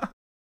that.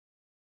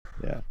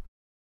 Yeah.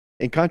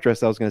 In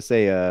contrast, I was going to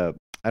say, I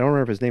don't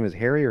remember if his name is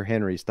Harry or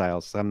Henry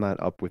Styles. So I'm not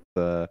up with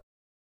the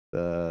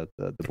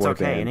it's boy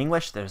okay. band. In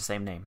English, they're the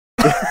same name.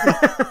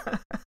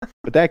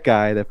 But that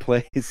guy that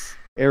plays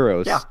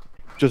Eros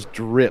just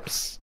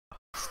drips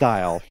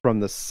style from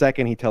the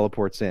second he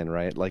teleports in,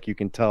 right? Like you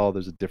can tell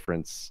there's a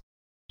difference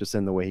just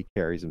in the way he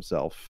carries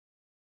himself.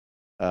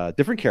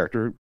 Different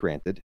character,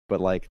 granted, but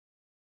like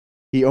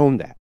he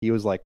owned that. He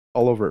was like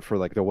all over it for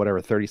like the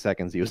whatever 30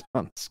 seconds he was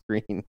on the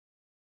screen.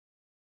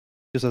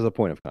 Just as a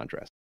point of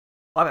contrast.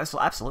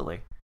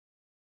 Absolutely.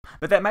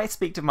 But that might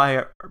speak to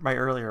my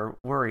earlier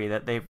worry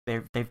that they've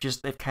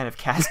kind of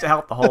cast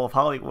out the whole of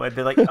Hollywood.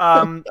 They're like,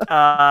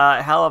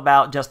 how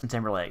about Justin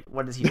Timberlake?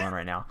 What is he doing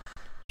right now?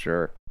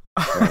 Sure.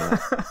 But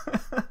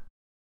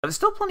there's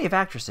still plenty of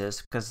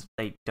actresses because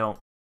they don't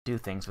do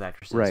things with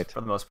actresses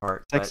for the most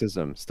part.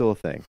 Sexism, still a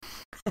thing.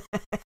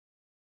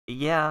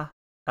 Yeah.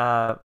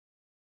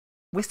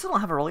 We still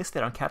don't have a release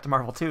date on Captain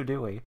Marvel 2,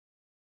 do we?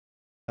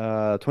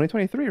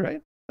 2023, right?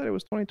 I thought it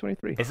was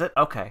 2023. Is it?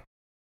 Okay.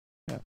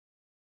 Yeah.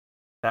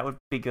 That would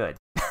be good.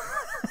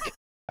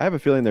 I have a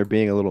feeling they're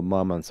being a little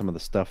mum on some of the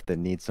stuff that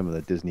needs some of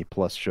the Disney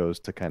Plus shows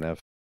to kind of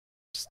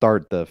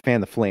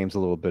fan the flames a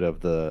little bit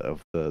of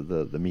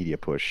the media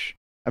push.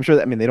 I'm sure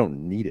that, I mean, they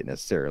don't need it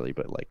necessarily,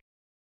 but like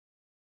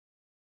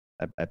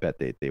I bet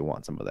they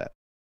want some of that.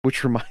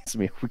 Which reminds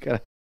me,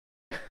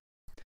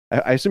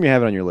 I assume you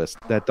have it on your list,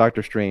 that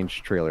Doctor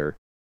Strange trailer.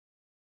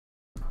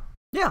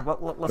 Yeah,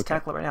 well, let's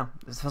tackle it right now.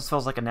 This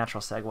feels like a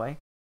natural segue.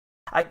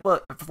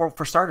 Well,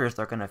 for starters,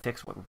 they're going to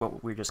fix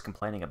what we were just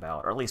complaining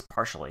about, or at least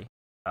partially.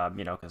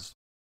 Because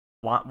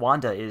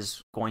Wanda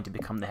is going to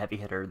become the heavy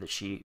hitter that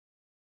she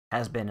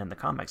has been in the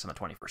comics in the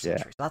 21st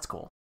century. So that's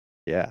cool.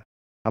 Yeah.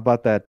 How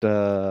about that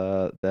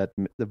the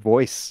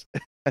voice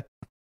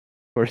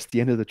towards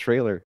the end of the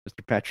trailer,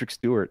 Mr. Patrick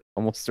Stewart,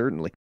 almost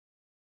certainly.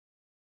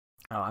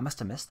 Oh, I must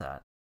have missed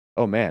that.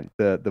 Oh man,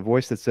 the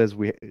voice that says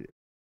we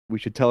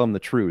should tell him the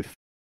truth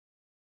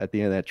at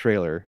the end of that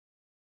trailer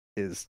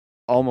is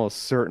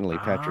almost certainly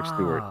Patrick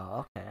Stewart.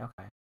 Oh, okay.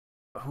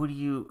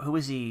 Who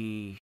is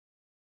he?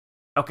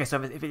 Okay,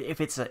 so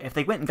if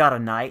they went and got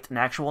an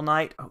actual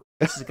knight,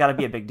 this has got to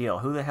be a big deal.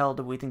 Who the hell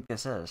do we think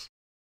this is?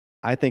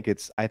 I think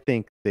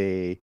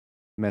they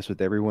mess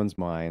with everyone's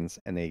minds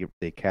and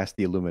they cast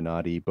the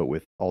Illuminati, but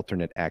with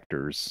alternate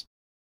actors.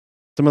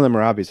 Some of them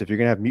are obvious. If you're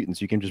gonna have mutants,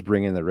 you can just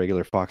bring in the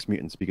regular Fox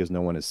mutants because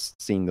no one has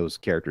seen those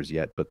characters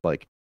yet. But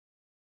like,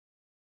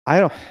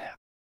 I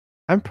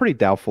I'm pretty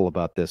doubtful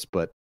about this,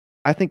 but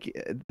I think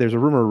there's a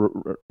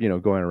rumor,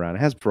 going around. It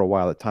has for a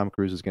while that Tom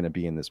Cruise is going to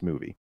be in this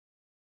movie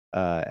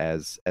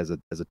as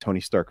a Tony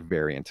Stark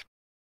variant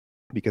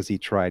because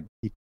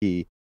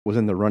he was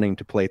in the running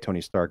to play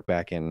Tony Stark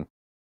back in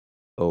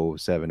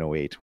 07,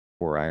 08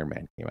 before Iron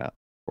Man came out,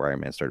 before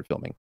Iron Man started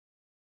filming.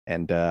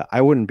 And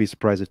I wouldn't be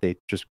surprised if they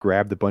just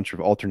grabbed a bunch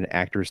of alternate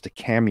actors to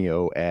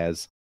cameo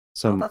as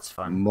some that's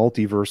fun.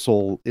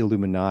 multiversal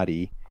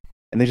Illuminati,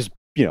 and they just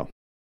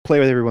play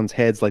with everyone's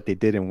heads like they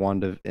did in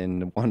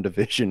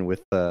WandaVision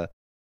with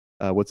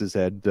what's his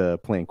head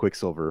playing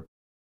Quicksilver.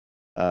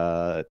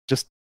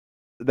 Just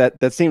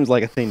that seems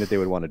like a thing that they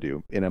would want to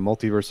do in a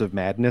Multiverse of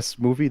Madness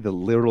movie. The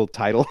literal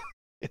title,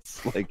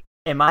 it's like,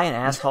 am I an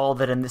asshole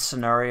that in this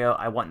scenario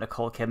I want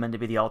Nicole Kidman to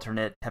be the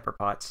alternate Pepper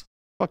Potts?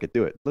 Fuck it,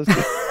 do it. Let's do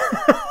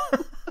it.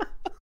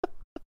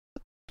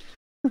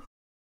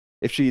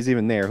 If she's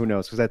even there, who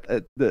knows? Because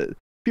the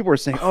people were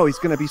saying, "Oh, he's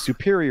going to be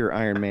Superior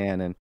Iron Man,"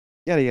 and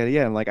yada yada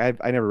yada. And like, I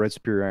never read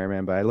Superior Iron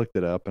Man, but I looked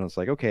it up, and it's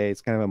like, okay, it's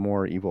kind of a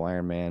more evil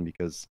Iron Man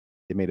because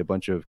they made a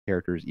bunch of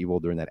characters evil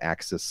during that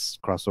Axis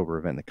crossover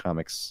event in the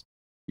comics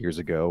years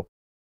ago.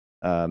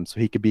 So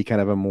he could be kind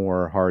of a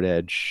more hard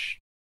edge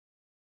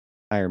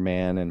Iron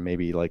Man, and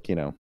maybe like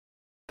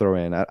throw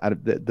in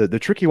the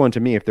tricky one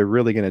to me. If they're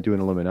really going to do an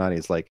Illuminati,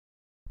 is like,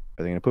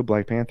 are they going to put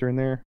Black Panther in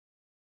there?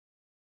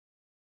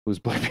 Who's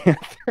Black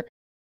Panther?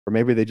 Or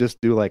maybe they just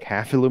do like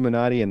half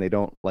Illuminati and they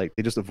don't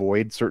they just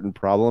avoid certain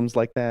problems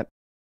like that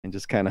and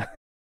just kind of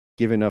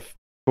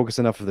focus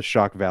enough of the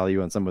shock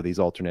value on some of these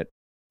alternate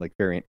like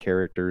variant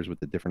characters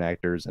with the different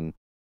actors and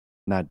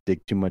not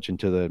dig too much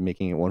into the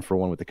making it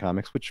 1-for-1 with the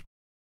comics, which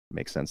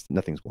makes sense.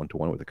 Nothing's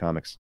 1-to-1 with the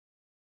comics.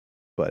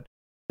 But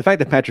the fact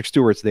that Patrick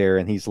Stewart's there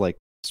and he's like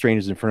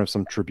strangers in front of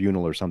some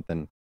tribunal or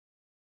something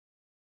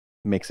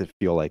makes it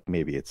feel like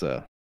maybe it's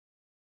an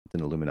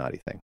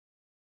Illuminati thing.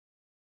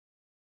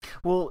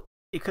 Well,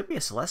 it could be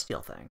a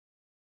celestial thing.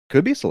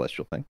 Could be a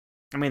celestial thing.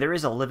 I mean, there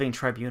is a living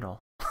tribunal.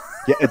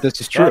 Yeah, this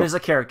is true. That is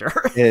a character.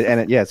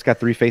 It's got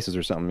 3 faces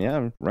or something.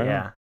 Yeah, right.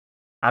 Yeah.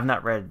 I've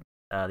not read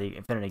the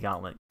Infinity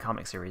Gauntlet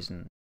comic series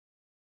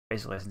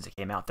basically since it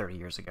came out 30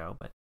 years ago,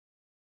 but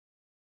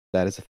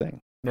that is a thing.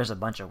 There's a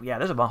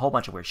whole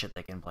bunch of weird shit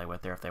they can play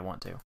with there if they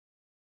want to.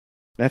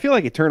 And I feel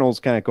like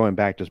Eternals, kind of going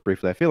back just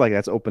briefly, I feel like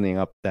that's opening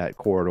up that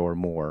corridor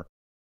more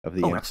of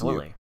the MCU.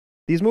 Absolutely.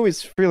 These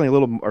movies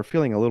are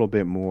feeling a little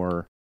bit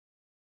more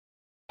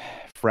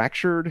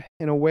fractured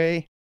in a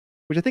way,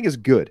 which I think is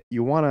good.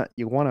 You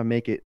wanna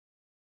make it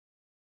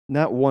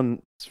not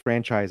one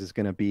franchise is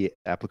going to be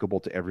applicable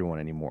to everyone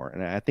anymore,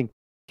 and I think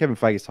Kevin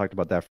Feige's talked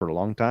about that for a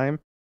long time.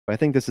 But I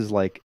think this is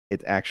like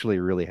it's actually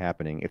really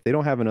happening. If they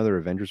don't have another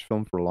Avengers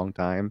film for a long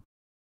time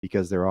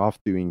because they're off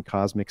doing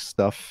cosmic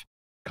stuff,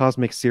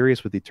 cosmic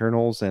serious with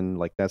Eternals and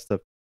like that stuff,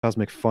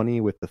 cosmic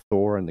funny with the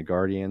Thor and the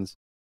Guardians.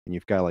 And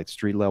you've got like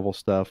street level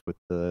stuff with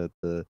the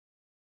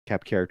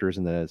Cap characters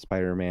and the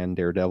Spider-Man,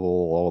 Daredevil,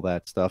 all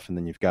that stuff. And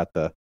then you've got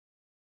the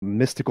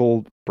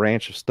mystical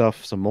branch of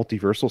stuff, some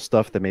multiversal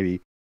stuff that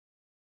maybe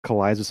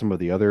collides with some of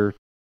the other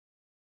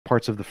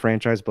parts of the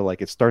franchise, but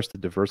like it starts to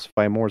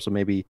diversify more. So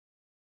maybe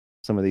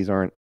some of these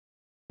aren't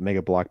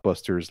mega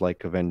blockbusters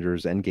like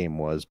Avengers Endgame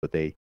was, but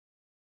they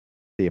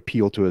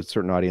appeal to a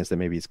certain audience that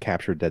maybe is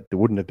captured that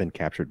wouldn't have been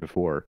captured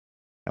before.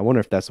 I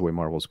wonder if that's the way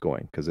Marvel's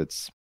going because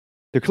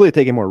they're clearly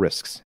taking more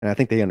risks, and I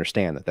think they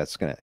understand that that's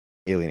going to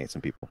alienate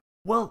some people.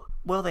 Well,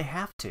 they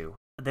have to.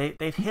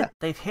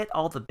 They've hit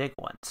all the big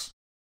ones.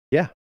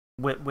 Yeah.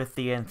 With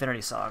the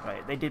Infinity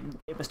Saga,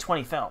 it was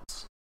 20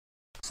 films,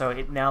 so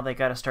now they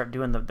got to start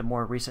doing the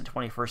more recent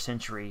 21st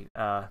century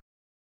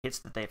hits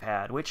that they've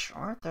had, which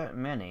aren't that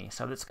many.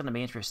 So it's going to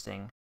be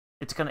interesting.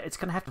 It's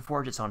gonna have to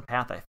forge its own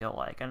path. I feel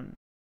like, and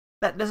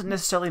that doesn't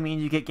necessarily mean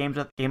you get Game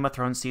of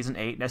Thrones season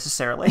 8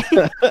 necessarily.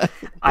 Yeah.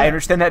 I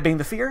understand that being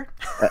the fear.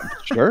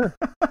 Sure,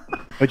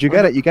 but you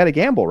gotta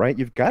gamble, right?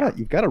 You've got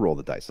to roll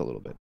the dice a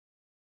little bit.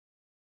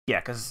 Yeah,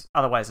 because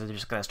otherwise they're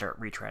just gonna start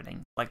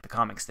retreading like the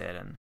comics did,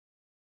 and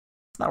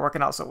it's not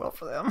working out so well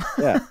for them.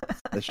 Yeah,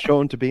 it's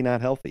shown to be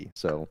not healthy.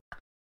 So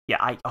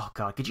yeah, oh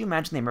god, could you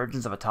imagine the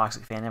emergence of a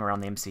toxic fandom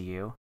around the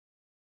MCU?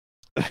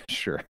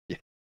 Sure. Yeah.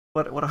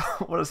 What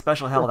a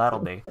special hell that'll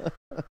be.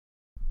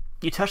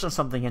 You touched on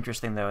something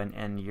interesting though,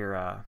 in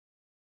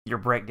your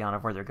breakdown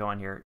of where they're going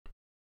here.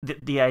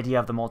 The idea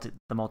of the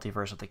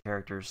multiverse of the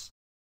characters.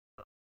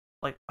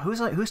 Like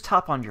who's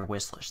top on your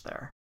wish list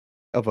there?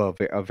 Of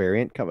a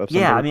variant of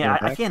yeah, I mean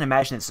I can't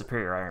imagine it's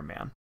Superior Iron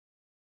Man.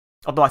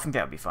 Although I think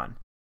that would be fun.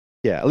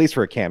 Yeah, at least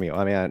for a cameo.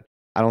 I mean,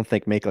 I don't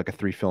think make like a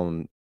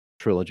 3-film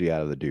trilogy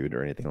out of the dude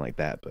or anything like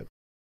that. But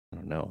I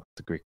don't know.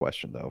 It's a great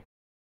question though.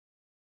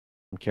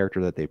 Some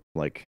character that they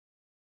like.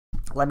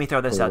 Let me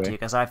throw this out to you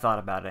because I've thought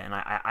about it, and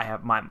I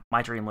have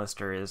my dream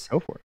lister is. Go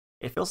for it.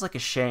 It feels like a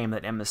shame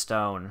that Emma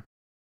Stone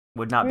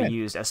would not be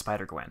used as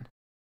Spider-Gwen.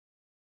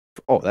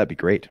 Oh, that'd be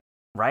great.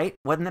 Right?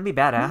 Wouldn't that be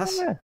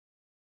badass?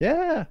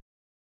 Yeah.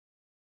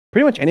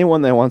 Pretty much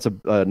anyone that wants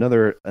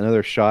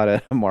another shot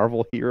at a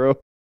Marvel hero,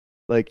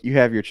 like you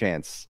have your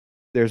chance.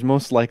 there's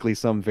most likely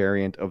some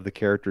variant of the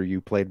character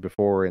you played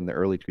before in the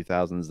early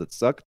 2000s that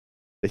sucked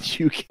that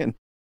you can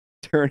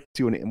turn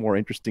into a more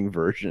interesting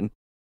version.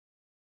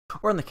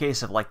 Or in the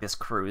case of like this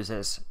cruise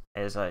as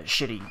a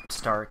shitty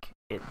Stark,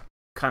 it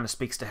kind of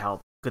speaks to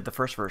how good the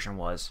first version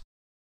was.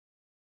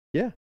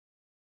 Yeah.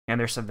 And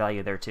there's some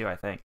value there too, I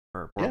think,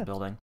 for world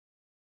building.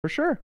 For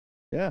sure.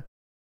 Yeah.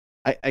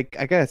 I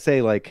gotta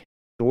say, like,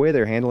 the way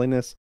they're handling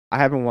this, I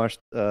haven't watched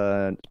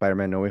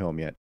Spider-Man No Way Home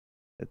yet.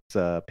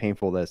 It's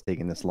painful that it's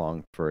taking this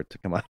long for it to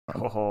come out.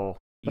 Oh,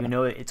 you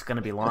know it's going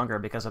to be longer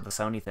because of the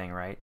Sony thing,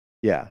 right?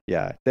 Yeah.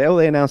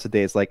 They announced the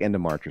day. It's like end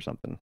of March or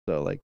something.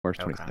 So like March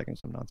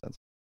 22nd, some nonsense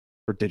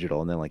for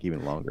digital, and then like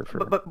even longer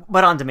for.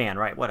 But on demand,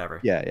 right?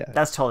 Whatever. Yeah.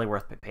 That's totally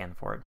worth paying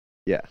for it.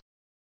 Yeah.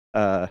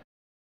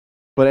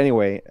 But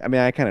anyway, I mean,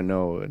 I kind of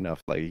know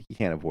enough. Like, you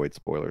can't avoid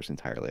spoilers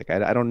entirely. Like,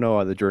 I don't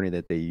know the journey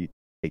that they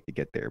take to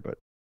get there, but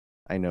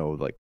I know,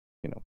 like,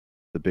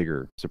 the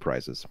bigger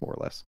surprises, more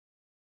or less,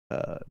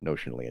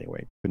 notionally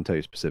anyway. Couldn't tell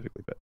you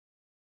specifically, but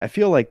I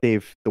feel like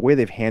the way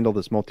they've handled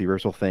this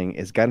multiversal thing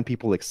has gotten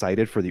people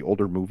excited for the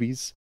older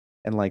movies,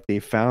 and like they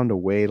found a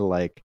way to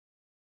like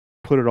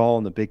put it all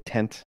in the big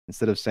tent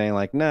instead of saying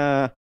like,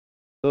 nah,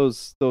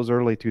 those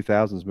early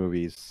 2000s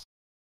movies,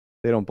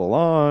 they don't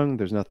belong.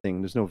 There's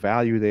no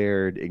value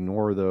there.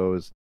 Ignore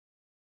those.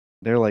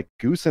 They're like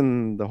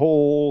goosing the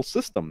whole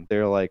system.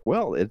 They're like,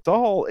 well, it's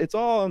all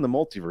in the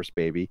multiverse,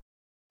 baby.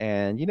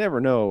 And you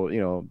never know,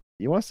 you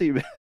want to see.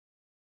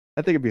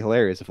 I think it'd be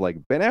hilarious if like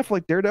Ben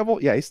Affleck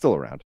Daredevil, yeah, he's still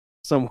around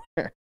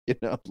somewhere.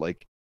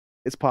 Like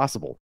it's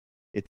possible.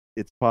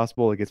 It's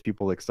possible. It gets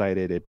people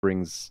excited. It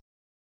brings.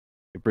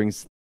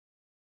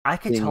 I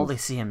could totally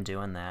see him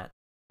doing that.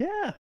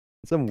 Yeah,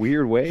 in some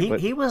weird way.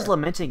 He was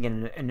lamenting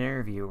in an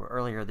interview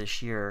earlier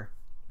this year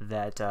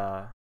that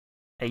a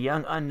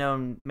young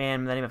unknown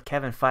man by the name of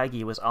Kevin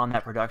Feige was on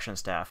that production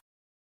staff.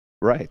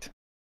 Right.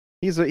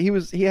 He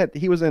was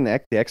in the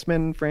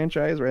X-Men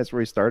franchise, right? That's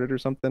where he started or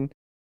something.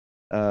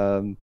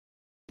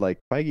 Like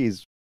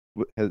Feige's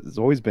has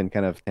always been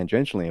kind of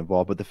tangentially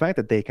involved, but the fact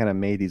that they kind of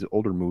made these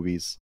older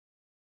movies,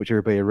 which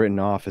everybody had written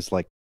off as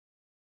like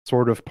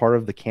sort of part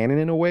of the canon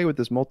in a way with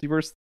this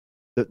multiverse,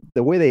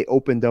 the way they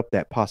opened up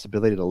that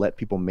possibility to let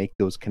people make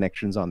those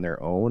connections on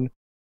their own,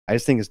 I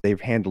just think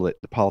they've handled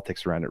the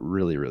politics around it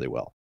really, really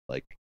well.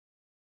 Like,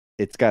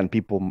 it's gotten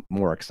people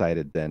more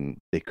excited than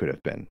they could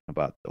have been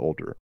about the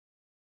older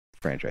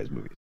franchise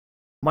movies.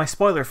 My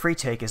spoiler-free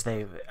take is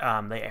they're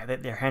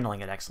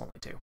handling it excellently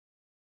too.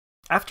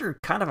 After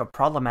kind of a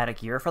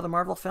problematic year for the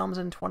Marvel films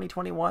in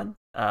 2021,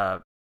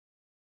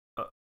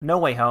 No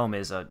Way Home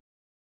it's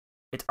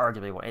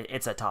arguably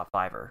it's a top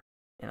fiver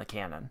in the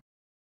canon.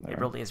 It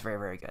really is very,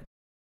 very good.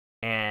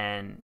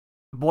 And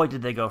boy,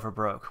 did they go for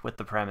broke with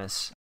the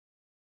premise.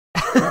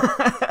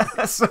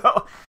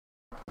 So,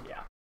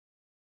 yeah.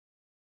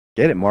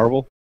 Get it,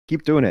 Marvel.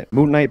 Keep doing it.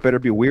 Moon Knight better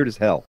be weird as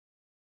hell.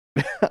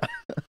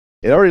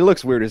 It already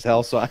looks weird as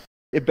hell, so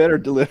it better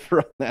deliver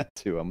on that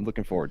too. I'm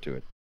looking forward to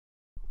it.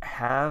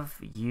 Have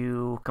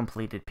you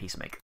completed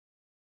Peacemaker?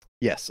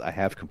 Yes, I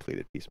have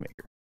completed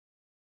Peacemaker.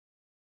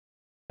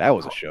 That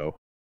was a show.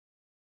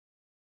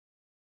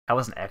 That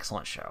was an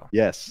excellent show.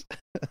 Yes.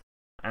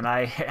 And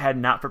I had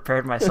not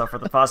prepared myself for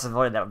the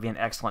possibility that would be an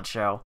excellent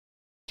show.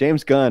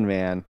 James Gunn,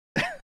 man.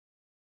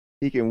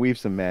 He can weave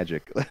some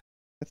magic.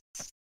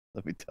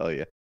 Let me tell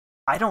you.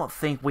 I don't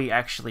think we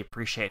actually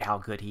appreciate how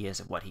good he is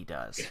at what he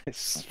does.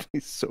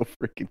 He's so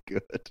freaking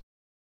good.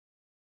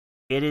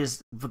 It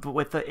is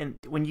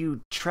when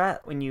you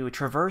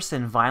traverse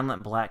in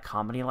violent black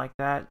comedy like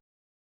that,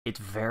 it's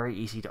very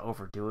easy to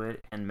overdo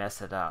it and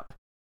mess it up.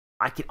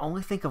 I can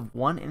only think of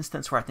one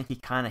instance where I think he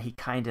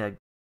kind of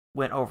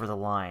went over the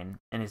line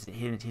in his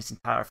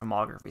entire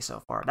filmography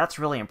so far. That's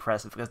really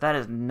impressive because that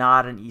is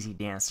not an easy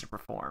dance to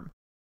perform.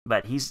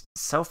 But he's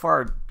so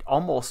far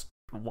almost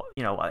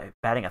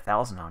batting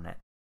 1,000 on it,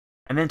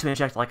 and then to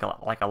inject like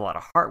a lot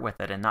of heart with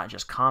it and not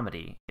just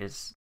comedy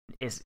is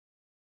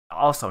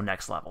also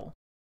next level.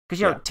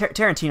 Because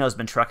Tarantino's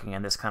been trucking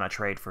in this kind of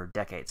trade for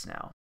decades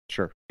now.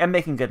 Sure. And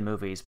making good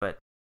movies, but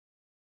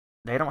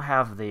they don't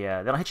have they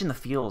don't hit you in the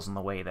feels in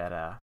the way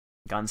that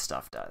Gunn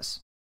stuff does.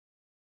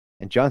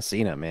 And John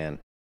Cena, man,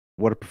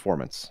 what a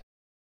performance!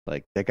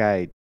 Like that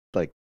guy,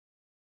 like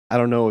I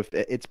don't know if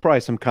it's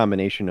probably some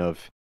combination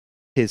of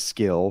his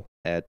skill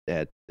at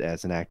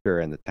as an actor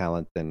and the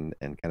talent and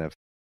kind of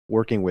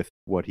working with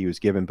what he was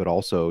given, but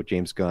also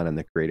James Gunn and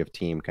the creative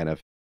team kind of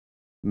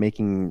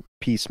making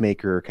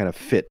Peacemaker kind of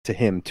fit to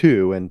him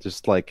too, and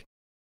just like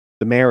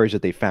the marriage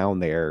that they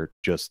found there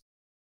just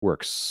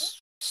works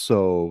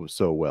so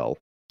well.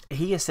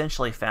 He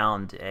essentially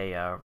found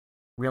a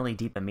really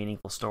deep and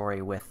meaningful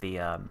story with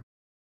the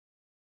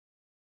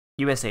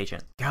U.S.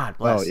 agent. God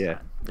bless. Oh yeah.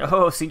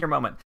 Oh, senior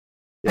moment.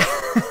 Yeah.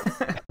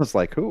 I was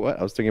like, who? What?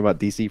 I was thinking about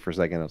DC for a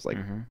second. I was like,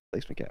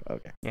 Placement Cap.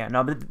 Okay. Yeah.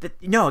 No, but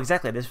no,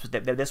 exactly.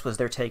 This was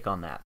their take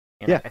on that.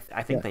 And yeah.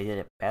 I think they did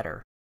it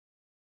better.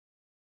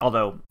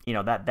 Although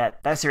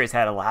that series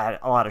had a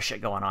lot of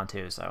shit going on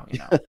too. So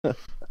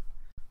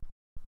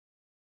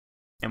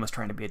and was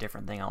trying to be a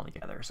different thing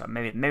altogether. So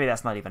maybe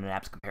that's not even an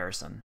apt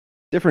comparison.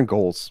 Different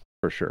goals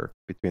for sure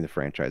between the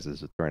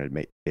franchises, trying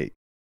to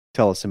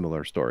tell a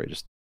similar story,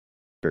 just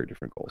very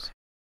different goals.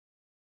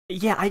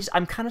 Yeah,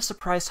 I'm kind of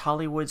surprised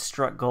Hollywood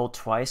struck gold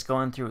twice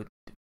going through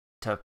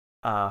to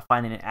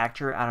finding an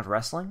actor out of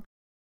wrestling.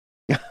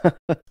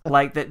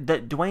 Like that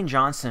Dwayne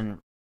Johnson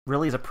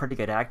really is a pretty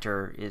good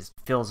actor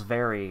feels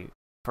very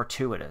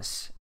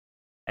fortuitous.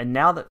 And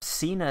now that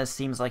Cena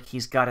seems like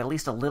he's got at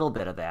least a little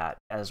bit of that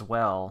as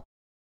well,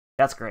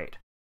 that's great.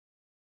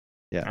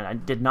 Yeah. And I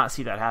did not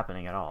see that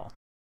happening at all.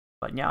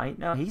 But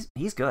yeah,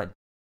 he's good.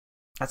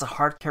 That's a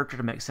hard character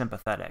to make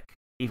sympathetic,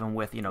 even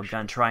with,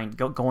 Gunn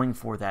going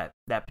for that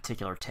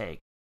particular take.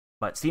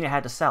 But Cena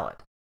had to sell it.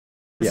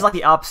 This is like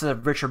the opposite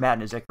of Richard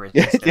Madden's Icarus.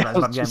 I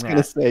was just going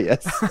to say,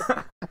 yes.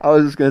 I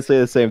was just going to say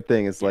the same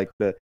thing. It's like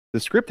the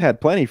script had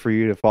plenty for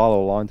you to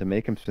follow along to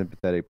make him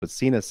sympathetic, but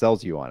Cena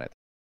sells you on it,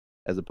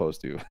 as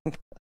opposed to...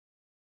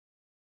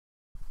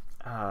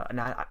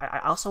 And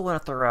I also want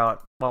to throw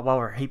out, while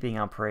we're heaping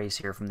on praise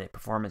here from the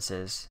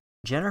performances,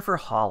 Jennifer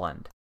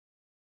Holland.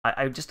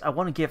 I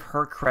want to give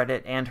her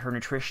credit, and her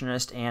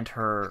nutritionist and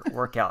her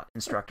workout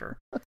instructor.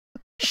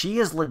 She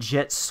is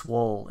legit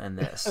swole in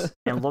this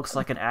and looks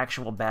like an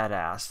actual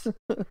badass.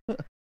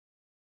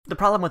 The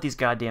problem with these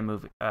goddamn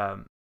movies,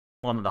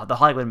 the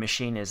Hollywood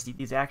machine is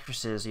these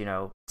actresses,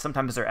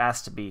 sometimes they're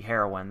asked to be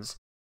heroines,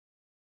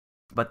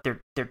 but they're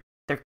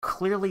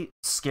clearly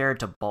scared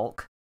to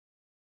bulk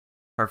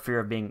for fear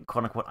of being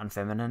quote unquote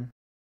unfeminine.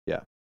 Yeah.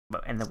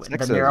 And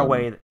the narrow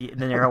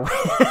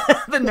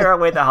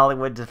way that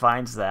Hollywood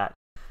defines that.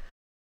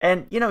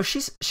 And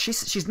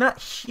she's not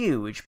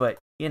huge, but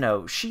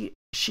she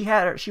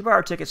bought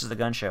her tickets to the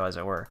gun show, as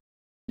it were.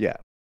 Yeah.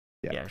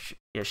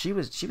 She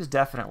was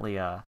definitely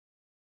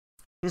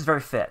she was very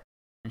fit,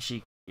 and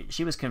she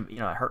was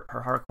her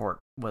hardcore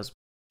was,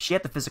 she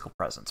had the physical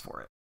presence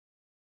for it.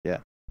 Yeah.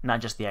 Not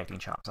just the acting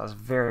chops. I was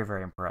very,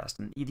 very impressed,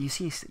 and you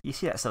see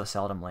that so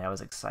seldomly. I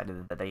was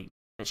excited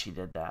that she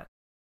did that.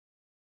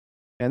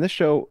 And this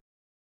show,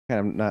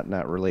 kind of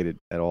not related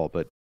at all,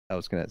 but I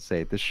was gonna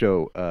say this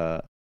show,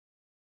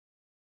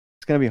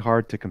 it's gonna be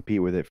hard to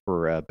compete with it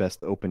for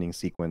best opening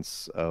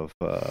sequence of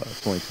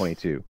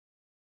 2022,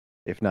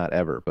 if not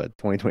ever, but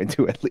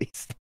 2022 at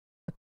least.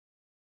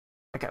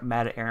 I got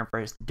mad at Aaron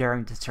for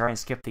daring to try and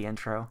skip the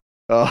intro.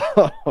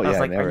 Oh, I was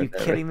like, "Are you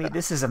kidding me?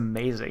 This is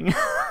amazing."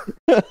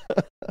 I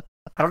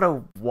don't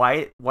know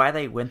why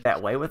they went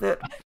that way with it.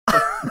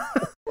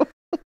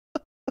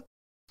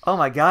 Oh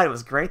my god, it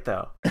was great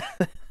though.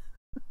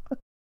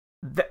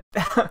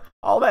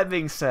 All that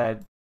being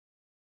said,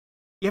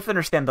 you have to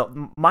understand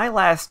though, my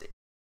last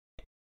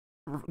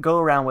go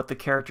around with the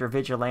character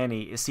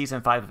Vigilante is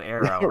season 5 of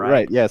Arrow, right?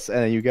 Right, yes,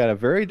 and you got a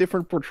very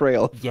different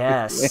portrayal of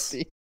yes.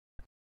 Vigilante.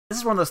 This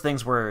is one of those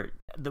things where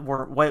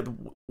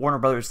Warner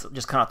Brothers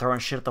just kind of throwing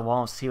shit at the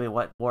wall and see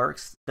what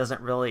works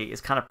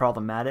is kind of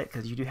problematic,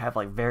 because you do have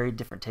like very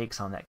different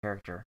takes on that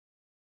character.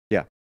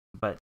 Yeah.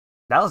 But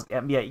that was,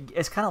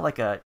 it's kind of like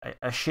a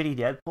shitty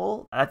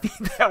Deadpool. I think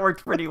that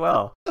worked pretty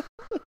well.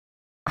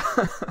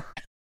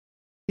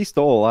 He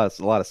stole a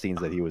lot of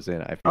scenes that he was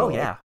in, I feel like.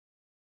 Yeah.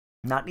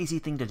 Not an easy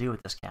thing to do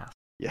with this cast.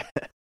 Yeah.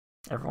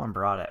 Everyone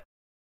brought it.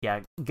 Yeah,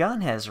 Gunn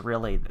has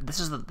really,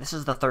 this is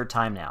the third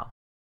time now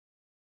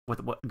with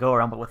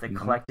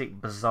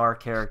eclectic, bizarre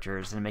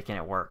characters and making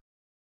it work.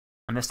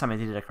 And this time I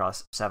did it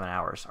across 7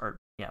 hours. Or,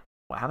 yeah.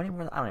 Well, how many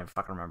were there? I don't even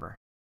fucking remember.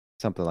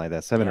 Something like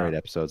that. 7 or 8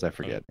 episodes, I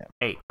forget.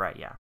 8, right,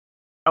 yeah.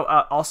 Oh,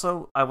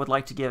 also, I would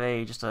like to give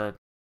a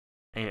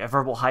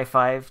verbal high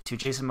five to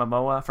Jason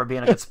Momoa for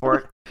being a good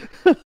sport.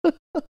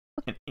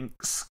 and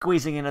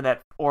squeezing into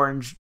that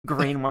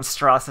orange-green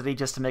monstrosity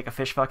just to make a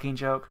fish fucking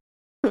joke.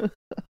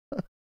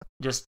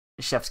 Just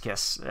chef's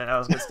kiss. That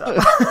was good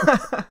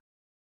stuff.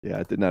 Yeah,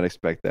 I did not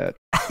expect that.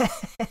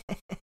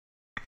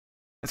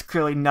 It's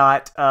clearly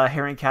not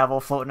Henry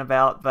Cavill floating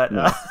about, but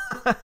no.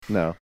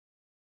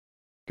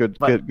 Good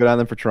on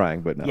them for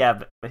trying, but no.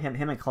 Yeah, but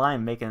him and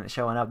Klein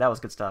showing up, that was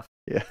good stuff.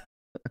 Yeah.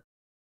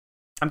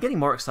 I'm getting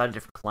more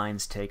excited for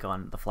Klein's take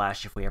on The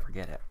Flash if we ever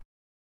get it.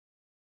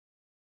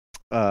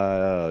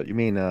 You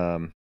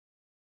mean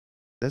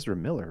Ezra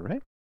Miller,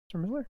 right? Ezra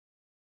Miller?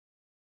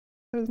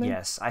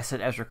 Yes, I said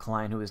Ezra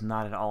Klein, who is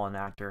not at all an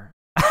actor.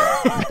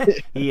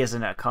 He is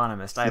an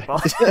economist. I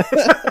apologize.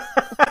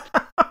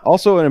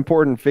 Also an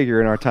important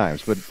figure in our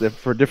times, but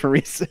for different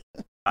reasons.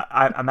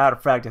 I'm out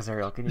of practice,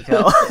 Ariel. Can you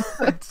tell?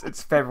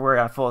 it's February.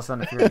 I'm full of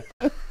Son of Fury.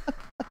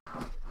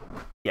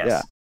 Yes.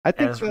 Yeah, I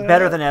think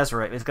better than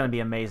Ezra. It's going to be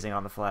amazing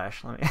on The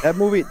Flash. That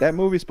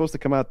movie is supposed to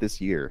come out this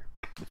year.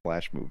 The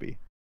Flash movie.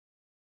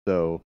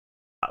 So.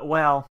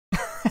 Well.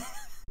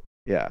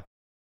 Yeah,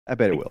 I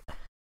bet it will.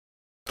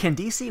 Can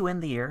DC win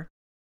the year?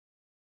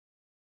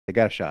 They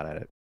got a shot at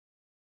it.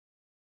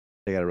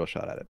 They got a real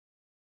shot at it.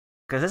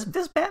 Because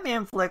this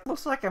Batman flick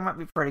looks like it might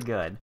be pretty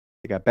good.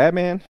 They got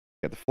Batman.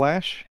 They got the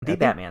Flash. The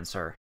Batman,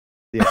 sir.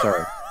 Yeah,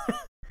 sorry.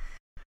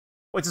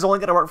 Which is only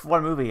going to work for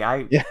one movie.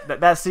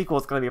 That sequel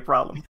is going to be a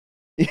problem.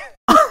 Yeah.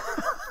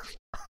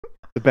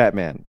 The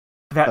Batman.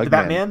 The Again.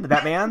 Batman, the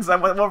Batman's.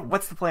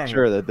 What's the plan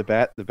Sure, here?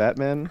 the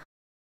Batman.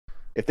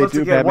 If they Once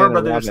do again, Batman Warner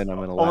and Brothers Robin, I'm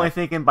gonna only laugh.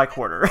 thinking by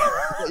quarter.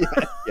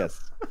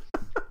 Yes,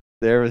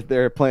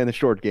 they're playing the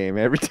short game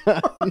every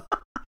time.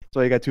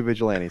 So you got two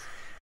vigilantes.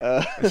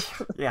 Uh,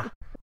 Yeah,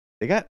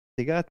 they got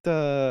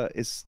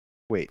is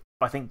wait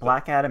I think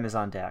Black Adam is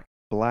on deck.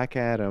 Black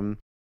Adam,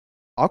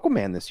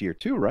 Aquaman this year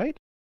too, right?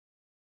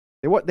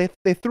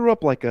 They threw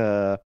up like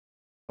a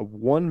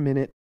 1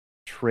 minute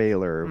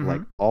trailer of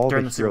like all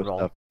During the the Super hero Bowl.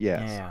 stuff.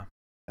 Yes, Yeah.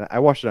 and I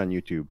watched it on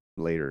YouTube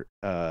later.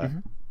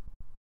 Mhm.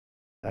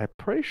 I'm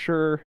pretty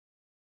sure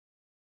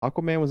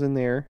Aquaman was in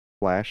there,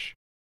 Flash,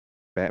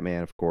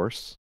 Batman, of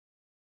course,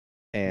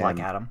 and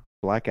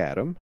Black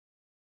Adam.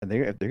 and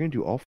if they're gonna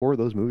do all four of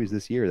those movies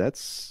this year,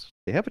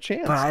 they have a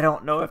chance. But I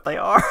don't know if they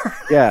are.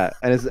 Yeah,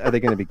 and are they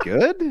gonna be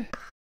good?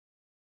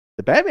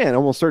 The Batman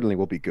almost certainly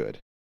will be good.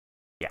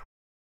 Yeah.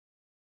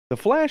 The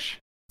Flash,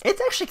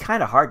 It's actually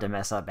kind of hard to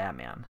mess up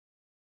Batman.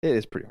 it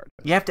is pretty hard.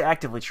 You have to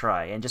actively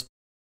try and just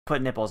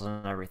put nipples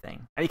on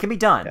everything. I mean, it can be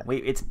done. Yeah.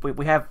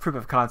 We have proof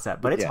of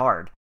concept, but it's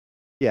hard.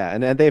 Yeah,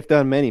 and they've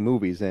done many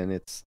movies, and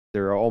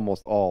they're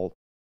almost all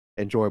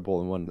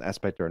enjoyable in one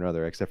aspect or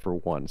another, except for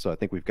one. So I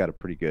think we've got a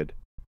pretty good,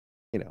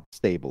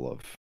 stable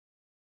of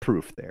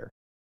proof there.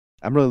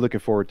 I'm really looking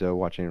forward to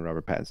watching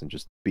Robert Pattinson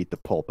just beat the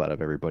pulp out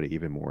of everybody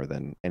even more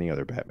than any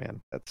other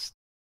Batman. I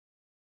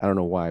don't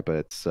know why, but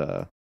it's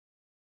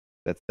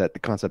that the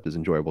concept is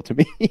enjoyable to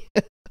me.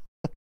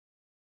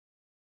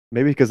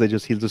 Maybe because he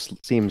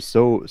just seems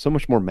so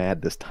much more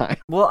mad this time.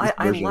 Well,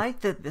 I like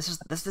that this is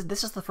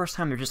the first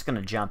time they're just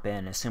gonna jump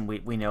in as soon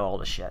we know all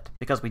the shit,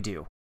 because we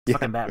do.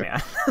 Fucking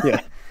Batman.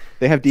 Yeah.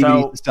 They have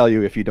DVDs to tell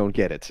you if you don't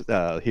get it.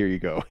 Here you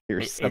go.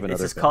 Here's 7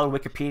 other. This is called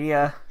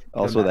Wikipedia.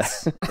 Also that.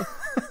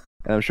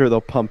 And I'm sure they'll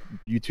pump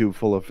YouTube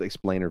full of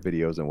explainer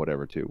videos and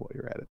whatever too while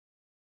you're at it.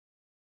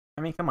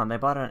 I mean, come on, they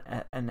bought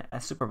a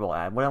Super Bowl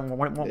ad. What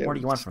do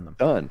you want from them?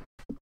 Done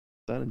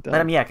and done.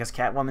 But I mean, yeah, because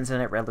Catwoman's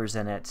in it, Riddler's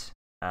in it.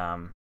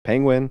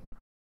 Penguin.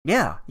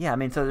 Yeah. I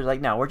mean, so they're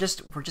like, no, we're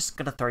just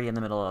gonna throw you in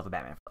the middle of a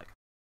Batman flick,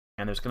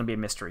 and there's gonna be a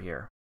mystery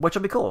here, which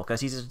will be cool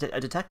because he's a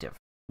detective.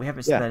 We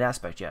haven't seen that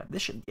aspect yet.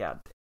 This should,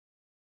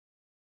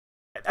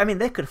 I mean,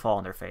 they could fall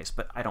on their face,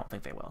 but I don't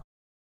think they will.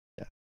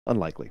 Yeah,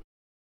 unlikely.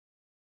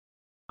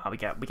 We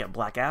got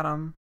Black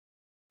Adam.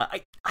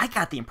 I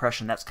got the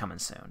impression that's coming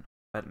soon,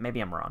 but maybe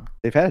I'm wrong.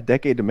 They've had a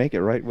decade to make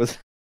it, right?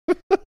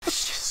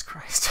 Jesus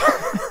Christ.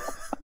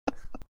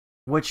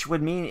 Which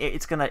would mean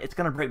it's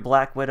gonna break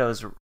Black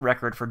Widow's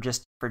record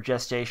for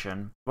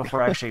gestation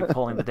before actually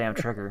pulling the damn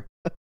trigger.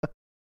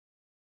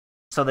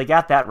 So they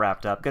got that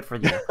wrapped up. Good for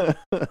you.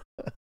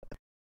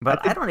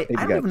 But I don't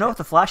even know if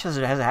the Flash has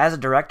a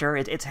director.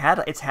 It's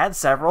had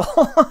several.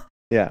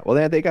 Yeah, well,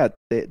 I think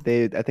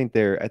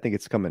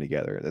it's coming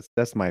together.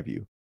 That's my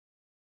view.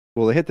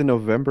 Will they hit the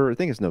November? I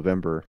think it's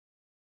November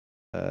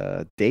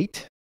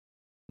date.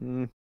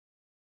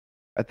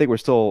 I think we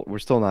still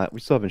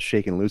haven't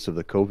shaken loose of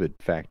the COVID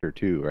factor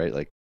too, right?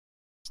 Like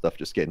stuff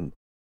just getting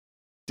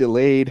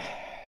delayed.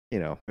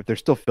 If they're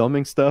still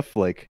filming stuff,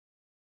 like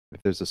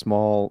if there's a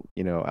small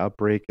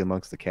outbreak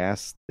amongst the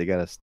cast, they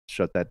gotta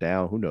shut that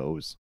down. Who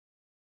knows?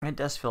 It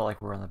does feel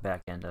like we're on the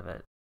back end of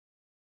it.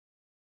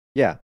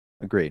 Yeah.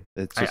 Agreed.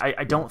 It's just,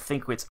 I don't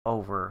think it's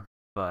over,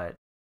 but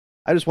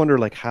I just wonder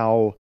like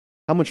how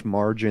much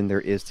margin there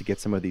is to get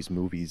some of these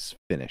movies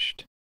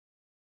finished,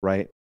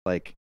 right?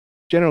 Like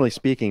generally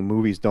speaking,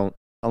 movies don't,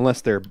 unless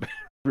they're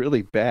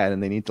really bad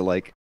and they need to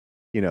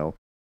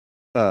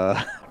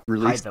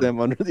release them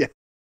under the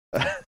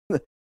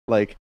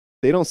like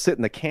they don't sit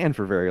in the can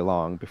for very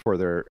long before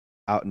they're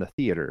out in the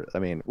theater. I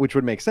mean, which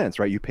would make sense,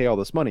 right? You pay all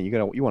this money,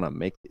 you want to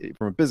make it,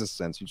 from a business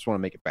sense, you just want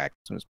to make it back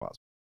as soon as possible.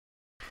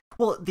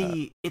 Well,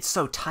 it's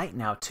so tight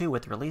now too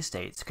with release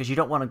dates because you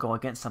don't want to go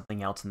against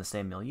something else in the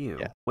same milieu,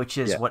 which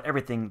is what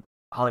everything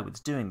Hollywood's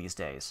doing these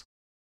days.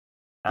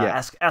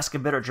 Ask a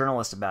bitter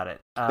journalist about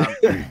it.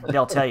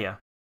 They'll tell you.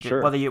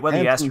 Sure. Whether you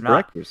ask or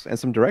not. And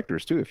some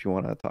directors too, if you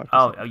want to talk.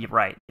 Oh, you're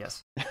right.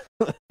 Yes.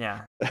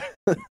 Yeah.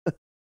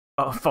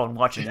 Phone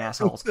watching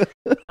assholes.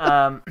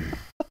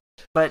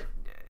 But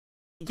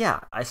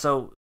yeah,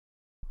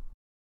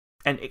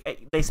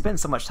 they spend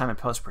so much time in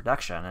post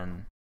production,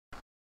 and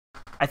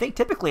I think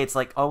typically it's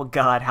like, oh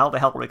god, how the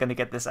hell are we going to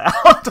get this out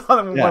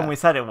when we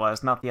said it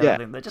was, not the other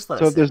thing. They just let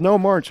so it if there's no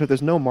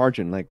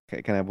margin, like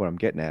kind of what I'm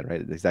getting at,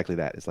 right? It's exactly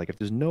that. It's like if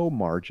there's no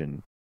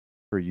margin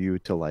for you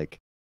to like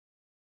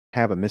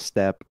have a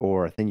misstep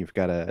or a thing, you've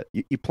got to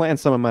you plan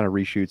some amount of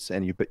reshoots,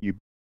 and you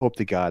hope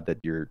to God that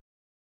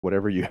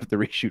whatever you have to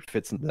reshoot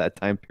fits into that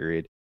time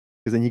period,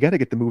 because then you got to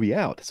get the movie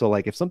out. So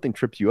like if something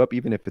trips you up,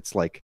 even if it's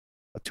like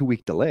a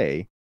 2-week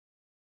delay,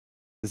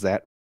 does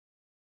that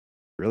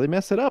really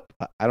mess it up?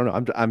 I don't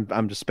know.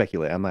 I'm just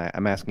speculating.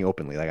 I'm asking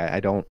openly. Like I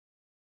don't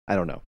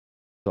know.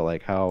 So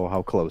like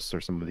how close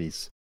are some of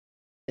these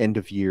end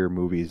of year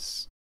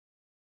movies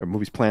or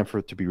movies planned for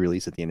it to be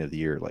released at the end of the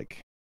year?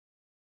 Like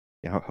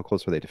how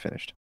close are they to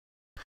finished?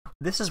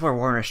 This is where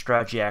Warner's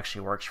strategy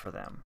actually works for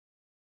them.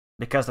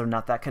 because they're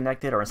not that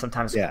connected, or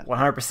sometimes Yeah.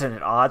 100%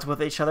 at odds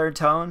with each other in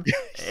tone.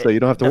 So you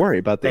don't have to worry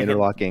about the they can-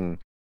 interlocking.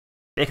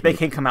 They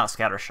can come out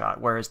scattershot,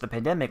 whereas the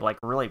pandemic like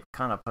really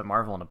kind of put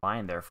Marvel in a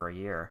bind there for a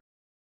year.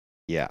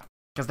 Yeah.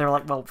 Because they're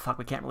like, well, fuck,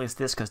 we can't release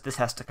this because this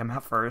has to come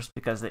out first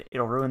because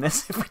it'll ruin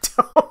this if we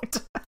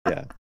don't.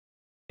 Yeah.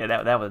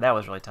 Yeah, that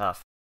was really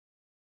tough.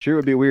 Sure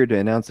would be weird to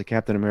announce a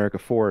Captain America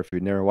 4 if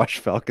you'd never watched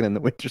Falcon and the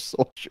Winter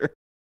Soldier.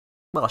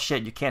 Well,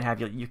 shit, you can't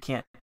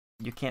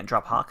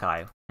drop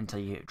Hawkeye until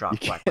you drop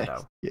Black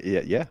Widow.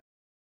 Yeah.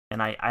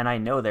 And I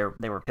know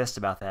they were pissed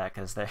about that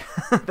because they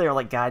they were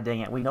like, God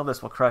dang it, we know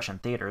this will crush in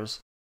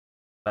theaters,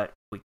 but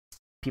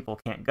people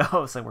can't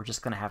go, so we're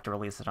just gonna have to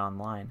release it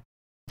online.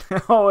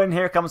 Oh, and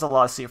here comes a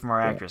lawsuit from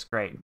our actress.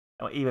 Great,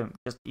 even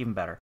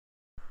better.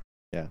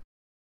 Yeah.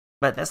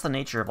 But that's the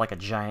nature of like a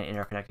giant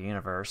interconnected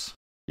universe.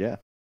 Yeah,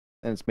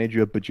 and it's made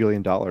you $1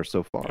 bajillion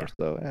so far. Yeah.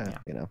 So Yeah.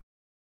 you know,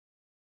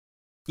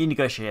 You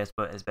negotiate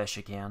as best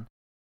you can.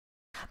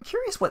 I'm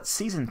curious what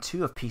season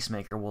 2 of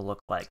Peacemaker will look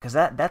like because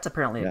that's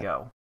apparently a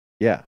go.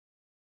 yeah.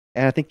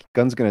 And I think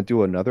Gunn's gonna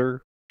do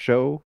another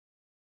show,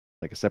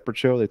 like a separate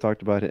show. They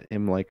talked about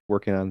him like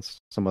working on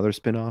some other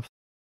spin-off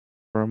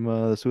from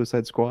the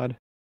Suicide Squad.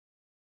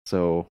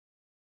 So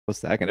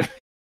what's that gonna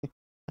be?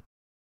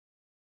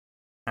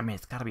 I mean,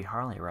 it's got to be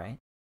Harley, right?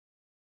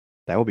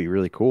 That would be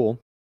really cool.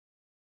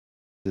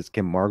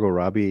 Can Margot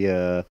Robbie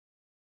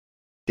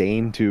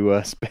deign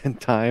to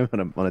spend time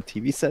on a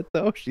TV set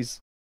though? She's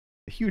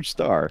a huge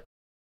star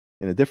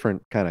in a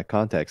different kind of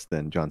context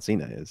than John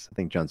Cena is. I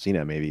think John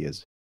Cena maybe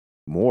is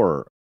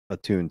more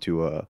attuned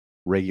to a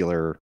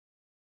regular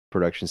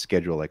production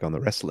schedule, like on the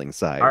wrestling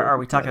side. Are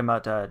we talking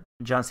about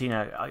John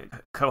Cena,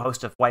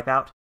 co-host of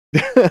Wipeout?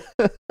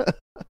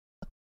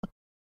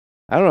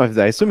 I don't know if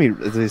I assume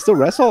does he still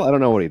wrestle? I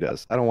don't know what he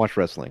does. I don't watch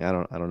wrestling. I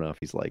don't know if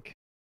he's like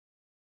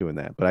doing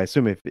that, but I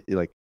assume if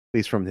like at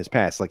least from his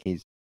past, like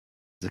he's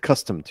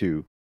accustomed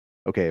to.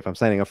 Okay, if I'm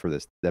signing up for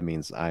this, that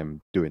means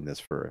I'm doing this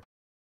for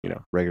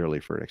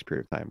regularly for an X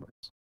period of time.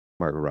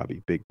 Margot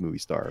Robbie, big movie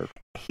star.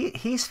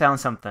 He's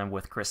found something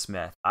with Chris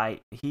Smith.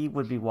 He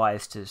would be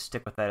wise to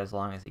stick with that as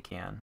long as he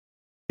can.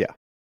 Yeah.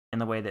 In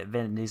the way that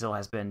Vin Diesel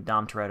has been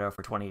Dom Toretto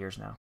for 20 years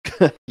now.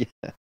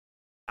 Yeah.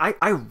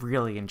 I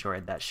really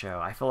enjoyed that show.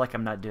 I feel like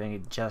I'm not doing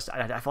it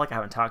I feel like I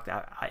haven't talked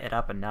it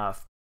up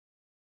enough.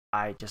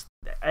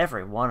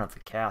 Every one of the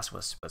cast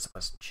was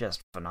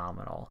just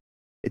phenomenal.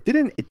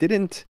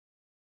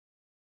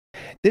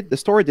 The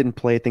story didn't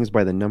play things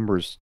by the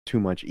numbers too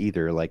much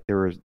either. Like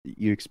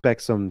you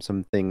expect some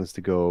things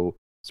to go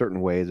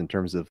certain ways in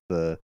terms of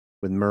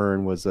when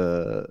Myrn was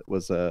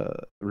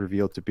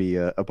revealed to be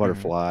a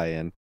butterfly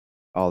and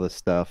all this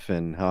stuff,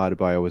 and how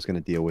Adebayo was going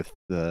to deal with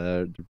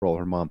the role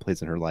her mom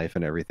plays in her life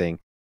and everything.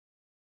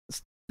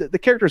 The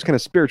character is kind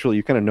of spiritual.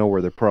 You kind of know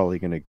where they're probably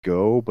going to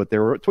go, but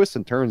there were twists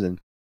and turns,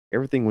 and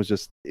everything was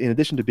just, in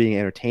addition to being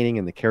entertaining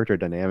and the character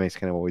dynamics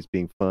kind of always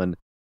being fun,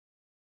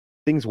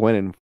 things went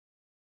in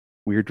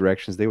weird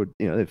directions. They would,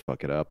 they'd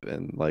fuck it up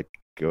and like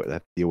have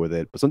to deal with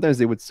it. But sometimes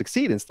they would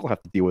succeed and still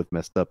have to deal with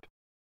messed up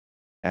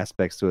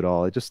aspects to it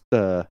all. It just,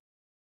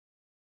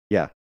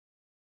 yeah.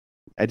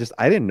 I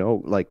didn't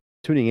know, like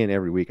tuning in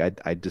every week,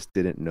 I just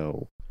didn't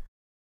know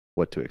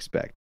what to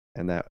expect.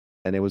 And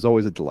it was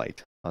always a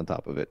delight on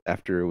top of it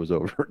after it was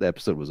over, the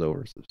episode was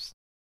over. So it was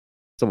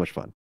so much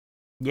fun.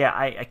 Yeah,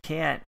 I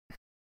can't.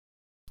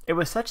 It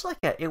was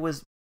it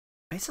was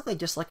basically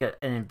just like an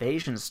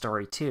invasion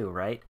story too,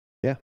 right?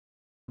 Yeah.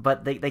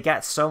 But they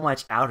got so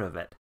much out of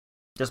it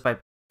just by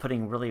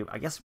putting really, I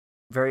guess,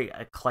 very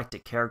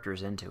eclectic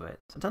characters into it.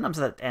 Sometimes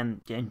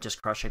and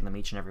just crushing them,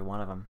 each and every one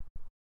of them.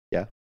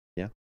 Yeah.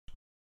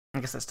 I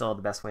guess that's still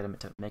the best way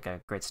to make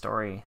a great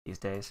story these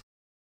days.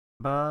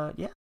 But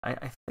yeah,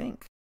 I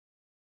think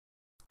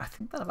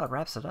that about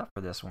wraps it up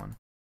for this one.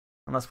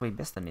 Unless we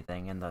missed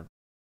anything in the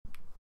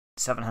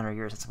 700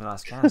 years since we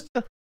last cast.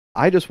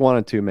 I just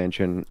wanted to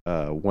mention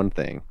one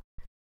thing,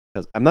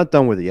 because I'm not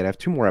done with it yet. I have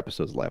 2 more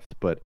episodes left,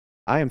 but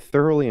I am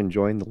thoroughly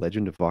enjoying The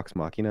Legend of Vox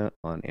Machina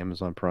on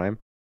Amazon Prime.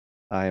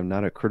 I am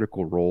not a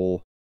Critical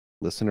Role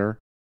listener.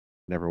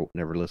 Never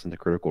listened to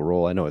Critical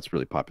Role. I know it's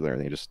really popular,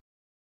 and they just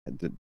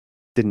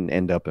didn't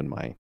end up in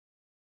my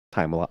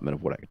time allotment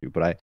of what I could do.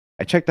 But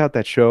I checked out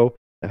that show.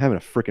 I'm having a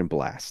freaking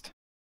blast.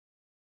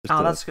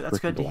 That's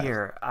good to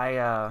hear.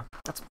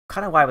 That's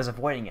kind of why I was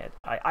avoiding it.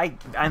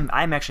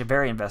 I'm actually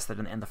very invested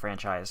in the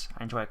franchise.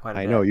 I enjoy it quite a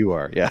bit. I know you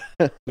are. Yeah.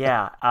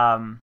 Yeah.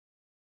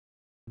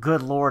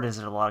 Good Lord, is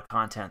it a lot of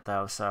content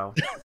though? So.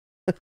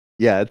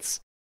 Yeah, that's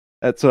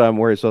what I'm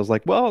worried. So I was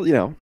like, well,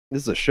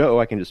 this is a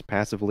show. I can just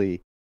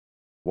passively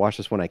watch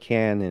this when I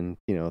can in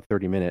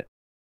 30-minute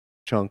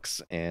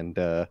chunks and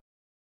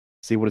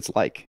see what it's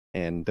like.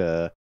 And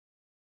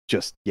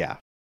just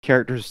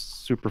characters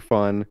super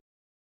fun.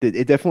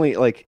 It definitely,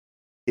 like,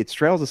 it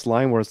straddles this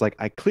line where it's like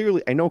I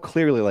know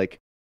clearly like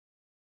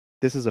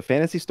this is a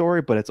fantasy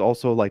story, but it's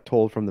also like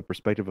told from the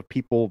perspective of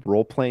people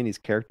role playing these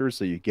characters,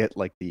 so you get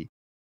like the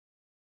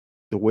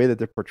way that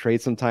they're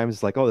portrayed sometimes.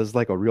 It's like, oh, this is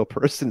like a real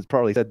person. It's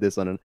probably said this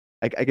on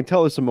I can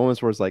tell there's some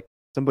moments where it's like,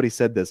 somebody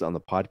said this on the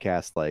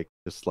podcast, like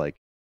just like,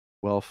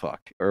 well,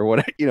 fuck, or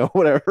what,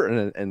 whatever,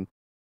 and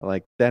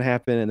like that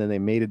happened, and then they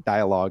made a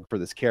dialogue for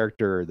this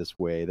character this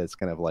way that's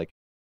kind of like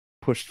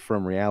pushed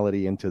from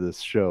reality into this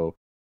show,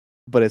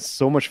 but it's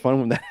so much fun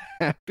when that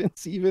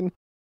happens, even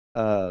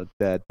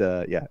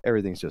yeah,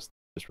 everything's just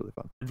really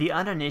fun. The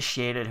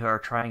uninitiated who are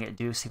trying it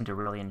do seem to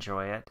really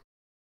enjoy it,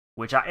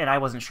 which I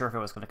wasn't sure if it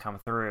was going to come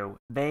through.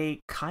 They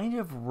kind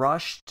of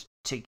rushed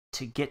to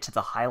get to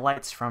the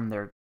highlights from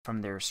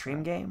their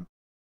stream game.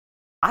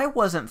 I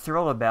wasn't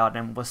thrilled about it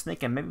and was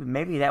thinking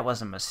maybe that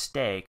was a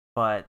mistake,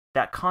 but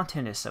that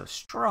content is so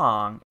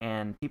strong,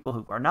 and people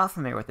who are not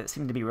familiar with it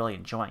seem to be really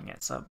enjoying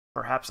it. So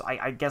perhaps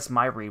I guess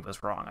my read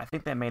was wrong. I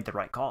think they made the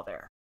right call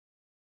there.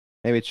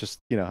 Maybe it's just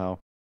how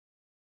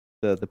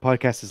the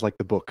podcast is like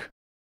the book,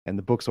 and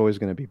the book's always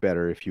going to be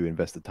better if you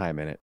invest the time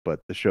in it.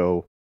 But the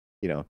show,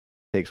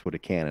 takes what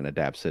it can and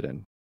adapts it,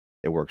 and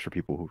it works for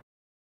people who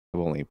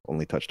have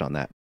only touched on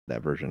that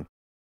version.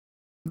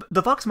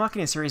 The Vox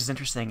Machina series is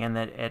interesting in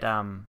that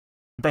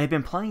they had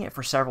been playing it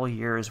for several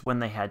years when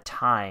they had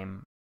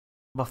time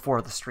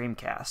before the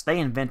Streamcast. They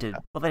didn't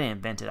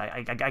invent it.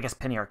 I guess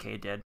Penny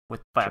Arcade did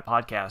by a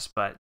podcast,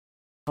 but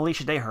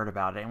Felicia Day heard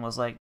about it and was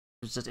like,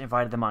 just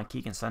invited them on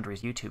Geek and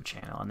Sundry's YouTube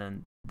channel, and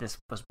then this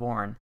was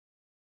born.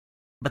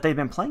 But they've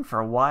been playing for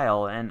a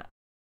while, and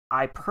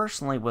I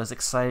personally was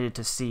excited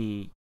to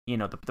see,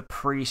 the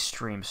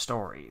pre-stream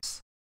stories,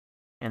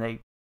 and they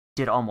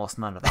did almost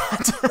none of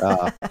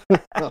that.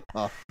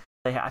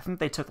 I think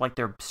they took like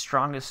their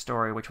strongest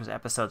story, which was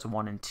episodes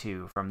 1 and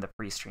 2 from the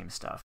pre-stream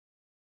stuff.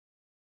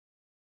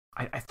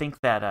 I think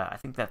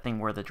that thing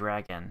where the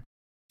dragon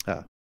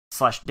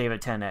 /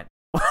 David Tennant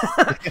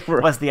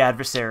was the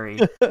adversary.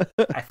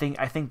 I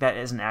think that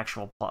is an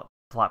actual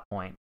plot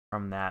point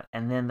from that,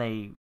 and then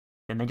they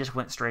just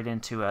went straight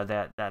into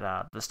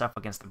the stuff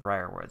against the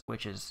Briarwoods,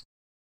 which is,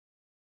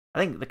 I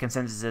think the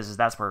consensus is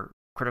that's where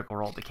Critical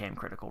Role became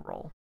Critical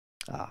Role.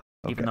 Okay.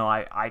 Even though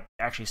I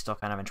actually still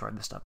kind of enjoyed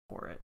the stuff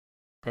before it.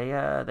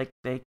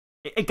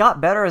 It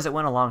got better as it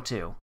went along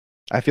too.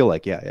 I feel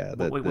like yeah,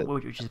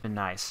 which has been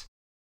nice.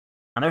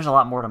 And there's a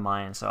lot more to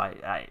mine, so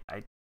I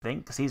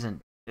think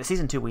season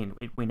 2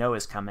 we know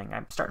is coming.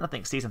 I'm starting to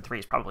think season 3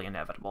 is probably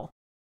inevitable.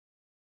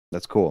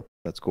 That's cool.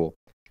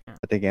 Yeah.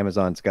 I think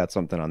Amazon's got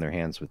something on their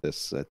hands with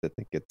this. I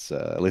think it's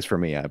at least for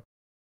me.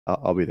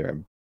 I'll be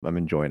there. I'm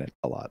enjoying it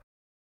a lot.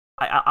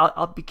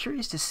 I'll be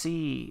curious to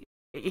see.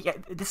 Yeah,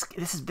 this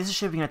is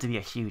shaping up to be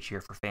a huge year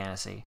for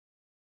fantasy.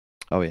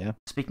 Oh yeah.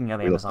 Speaking of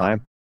Wheel Amazon, of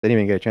Time. Didn't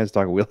even get a chance to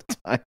talk Wheel of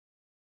Time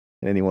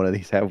in any one of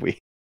these, have we?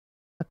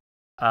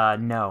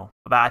 No,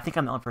 but I think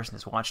I'm the only person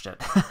that's watched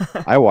it.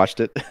 I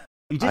watched it.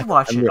 You did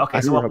watch it?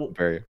 Okay, so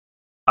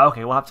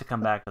we'll have to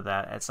come back to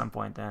that at some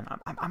point. Then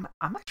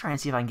I might try and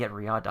see if I can get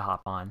Riyadh to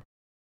hop on.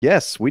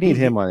 Yes, we need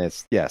him on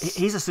this. Yes,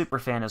 he's a super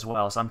fan as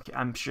well, so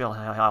I'm sure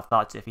he'll have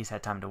thoughts if he's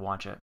had time to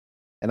watch it.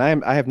 And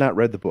I have not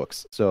read the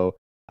books, so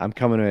I'm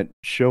coming to it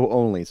show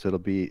only. So it'll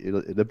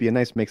be a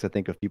nice mix, I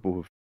think, of people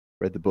who've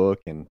read the book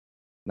and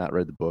not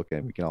read the book,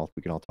 and we can all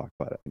talk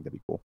about it. I think that'd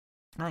be cool.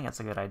 I think that's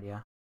a good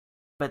idea.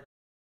 But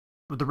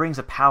the Rings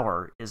of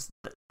Power is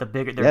their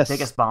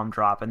biggest bomb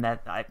drop, and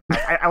that I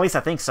at least I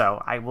think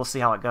so. I will see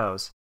how it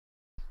goes.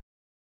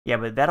 Yeah,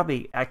 but that'll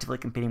be actively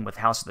competing with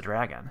House of the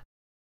Dragon.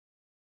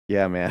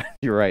 Yeah, man,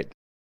 you're right.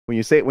 When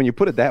you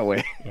put it that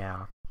way.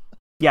 Yeah.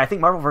 Yeah, I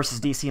think Marvel vs.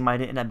 DC might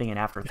end up being an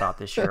afterthought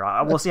this year.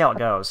 We'll see how it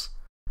goes.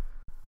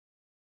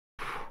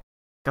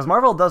 Because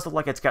Marvel does look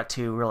like it's got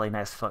 2 really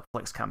nice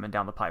flicks coming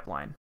down the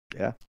pipeline.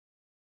 Yeah.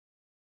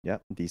 Yeah,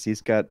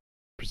 DC's got,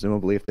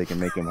 presumably, if they can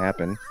make them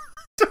happen,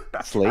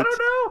 slate. I don't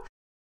know.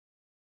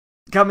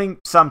 Coming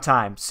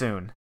sometime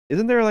soon.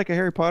 Isn't there like a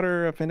Harry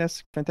Potter, a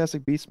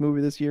Fantastic Beasts movie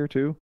this year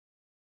too?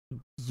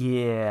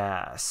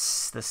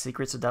 Yes. The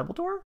Secrets of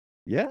Dumbledore?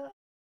 Yeah.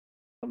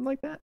 Something like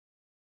that.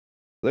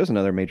 There's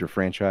another major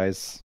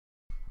franchise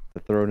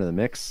to throw into the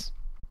mix.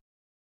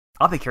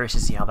 I'll be curious to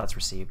see how that's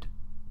received.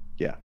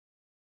 Yeah.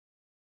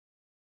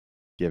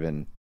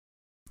 Given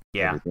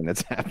everything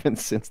that's happened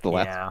since the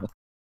last one.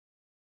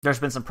 There's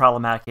been some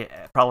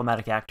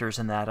problematic actors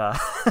in that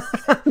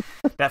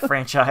that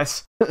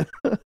franchise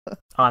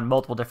on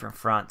multiple different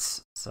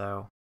fronts.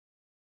 So,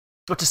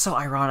 which is so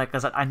ironic,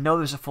 because I know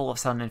there's a Full of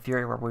Sound and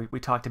Fury where we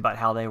talked about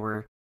how they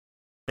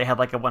had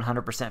like a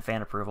 100%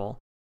 fan approval.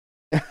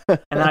 And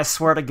then I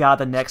swear to God,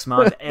 the next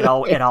month it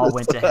all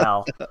went to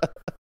hell.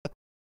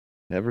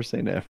 Never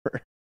say never.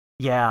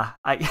 Yeah,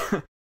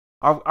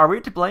 are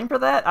we to blame for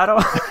that? I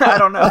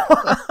don't know.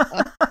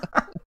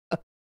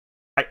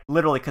 I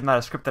literally could not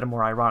have scripted a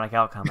more ironic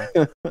outcome.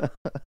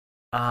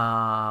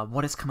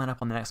 What is coming up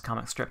on the next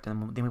comic strip?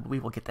 And then we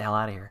will get the hell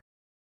out of here.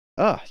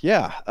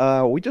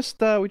 Yeah. We just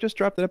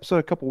dropped an episode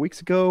a couple weeks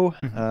ago.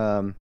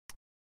 Mm-hmm.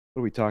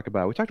 What did we talk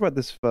about? We talked about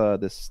this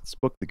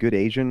book, The Good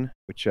Asian,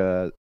 which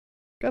got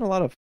a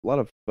lot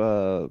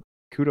of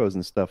kudos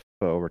and stuff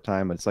over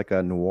time. It's like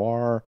a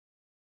noir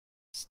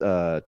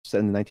set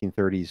in the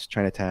 1930s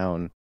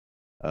Chinatown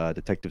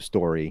detective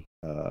story.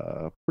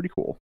 Pretty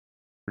cool.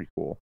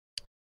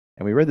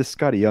 And we read this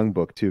Scotty Young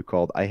book too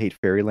called I Hate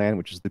Fairyland,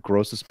 which is the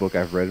grossest book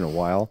I've read in a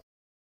while,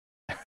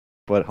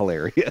 but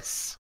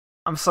hilarious.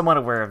 I'm somewhat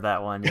aware of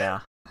that one, yeah.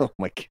 Oh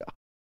my god.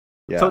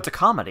 Yeah. So it's a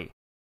comedy.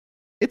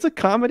 It's a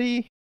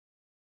comedy.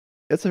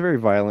 It's a very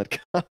violent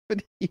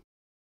comedy.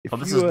 If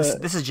Well, this you,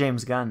 is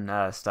James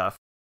Gunn stuff.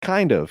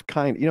 Kind of.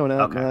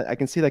 Now, Okay. I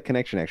can see that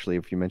connection actually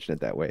if you mention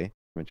it that way.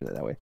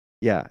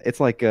 Yeah, it's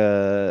like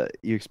you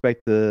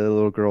expect the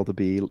little girl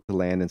to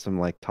land in some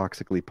like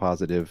toxically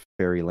positive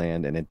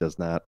fairyland, and it does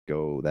not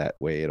go that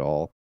way at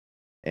all.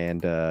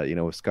 And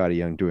with Scotty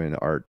Young doing the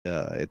art,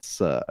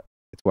 it's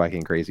wacky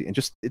and crazy, and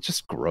it's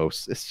just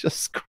gross. It's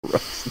just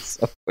gross in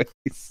some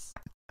ways.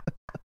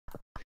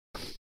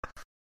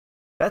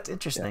 That's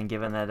interesting,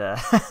 given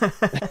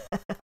that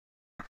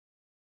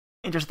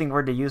interesting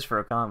word to use for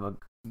a comic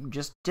book.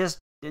 Just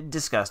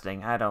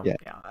disgusting. I don't.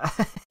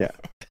 Yeah.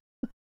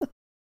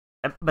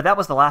 But that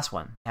was the last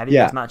one. Have you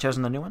guys not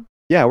chosen the new one?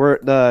 Yeah, we're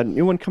the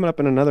new one coming up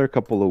in another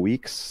couple of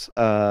weeks.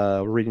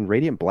 We're reading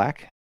Radiant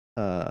Black,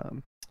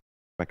 by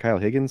Kyle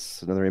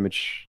Higgins, another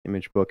image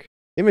book.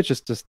 Image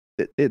is just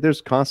there's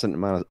constant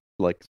amount of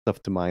like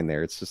stuff to mine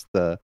there. It's just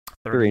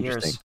very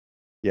interesting.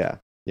 Yeah.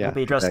 We'll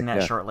be addressing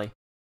that shortly.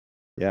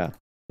 Yeah,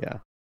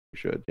 we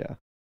should. Yeah,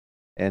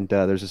 and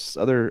there's this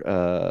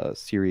other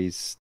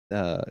series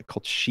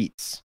called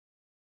Sheets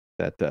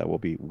that we'll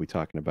be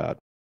talking about.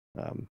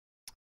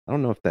 I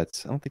don't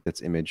think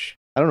that's Image.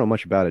 I don't know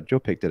much about it. Joe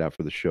picked it out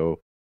for the show.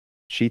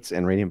 Sheets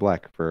and Radiant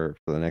Black for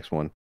the next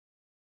one.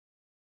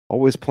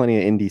 Always plenty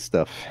of indie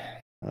stuff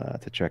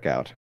to check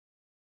out.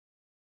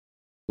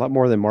 A lot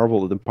more than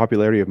Marvel. The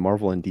popularity of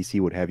Marvel and DC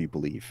would have you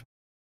believe.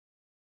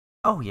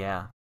 Oh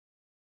yeah,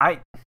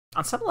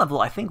 on some level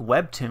I think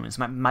Webtoons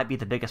might be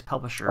the biggest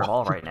publisher of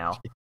all right now.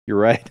 You're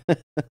right.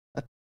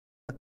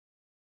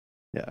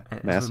 Yeah,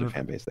 massive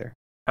fan base there.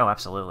 Oh,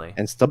 absolutely.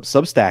 And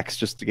Substacks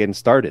just getting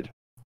started.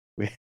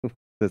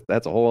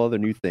 That's a whole other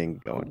new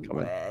thing coming.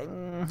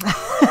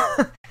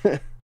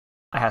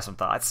 I have some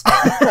thoughts.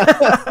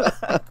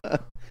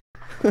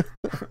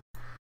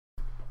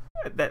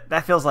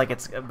 that feels like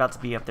it's about to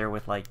be up there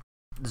with like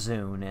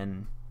Zune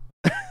and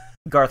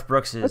Garth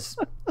Brooks's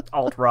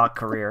alt rock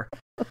career.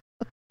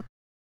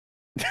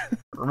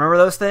 Remember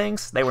those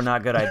things? They were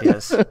not good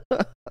ideas.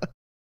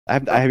 I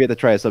have yet to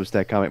try a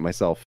Substack comic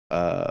myself,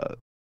 but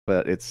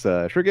it's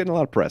sure getting a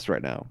lot of press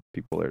right now.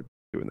 People are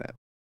doing that.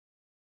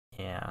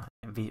 Yeah,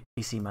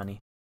 VC money.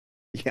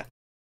 Yeah,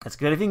 that's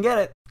good if you can get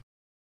it.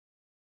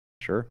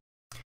 Sure.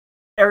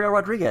 Ariel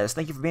Rodriguez,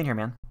 thank you for being here,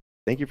 man.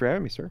 Thank you for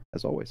having me, sir.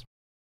 As always.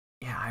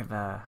 Yeah,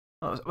 I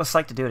was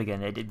psyched to do it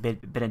again. It had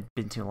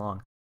been too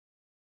long.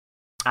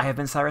 I have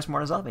been Cyrus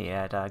Mortazavi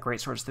at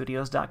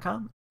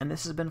GreatSwordStudios.com, and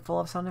this has been Full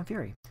of Sound and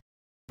Fury.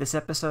 This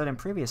episode and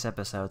previous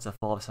episodes of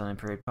Full of Sound and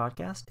Fury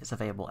podcast is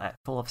available at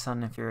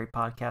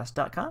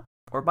fullofsoundandfurypodcast.com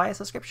or buy a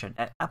subscription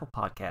at Apple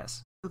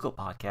Podcasts, Google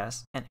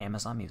Podcasts, and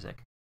Amazon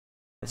Music.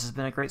 This has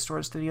been a Great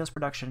Sword Studios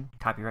production,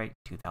 copyright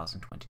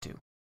 2022.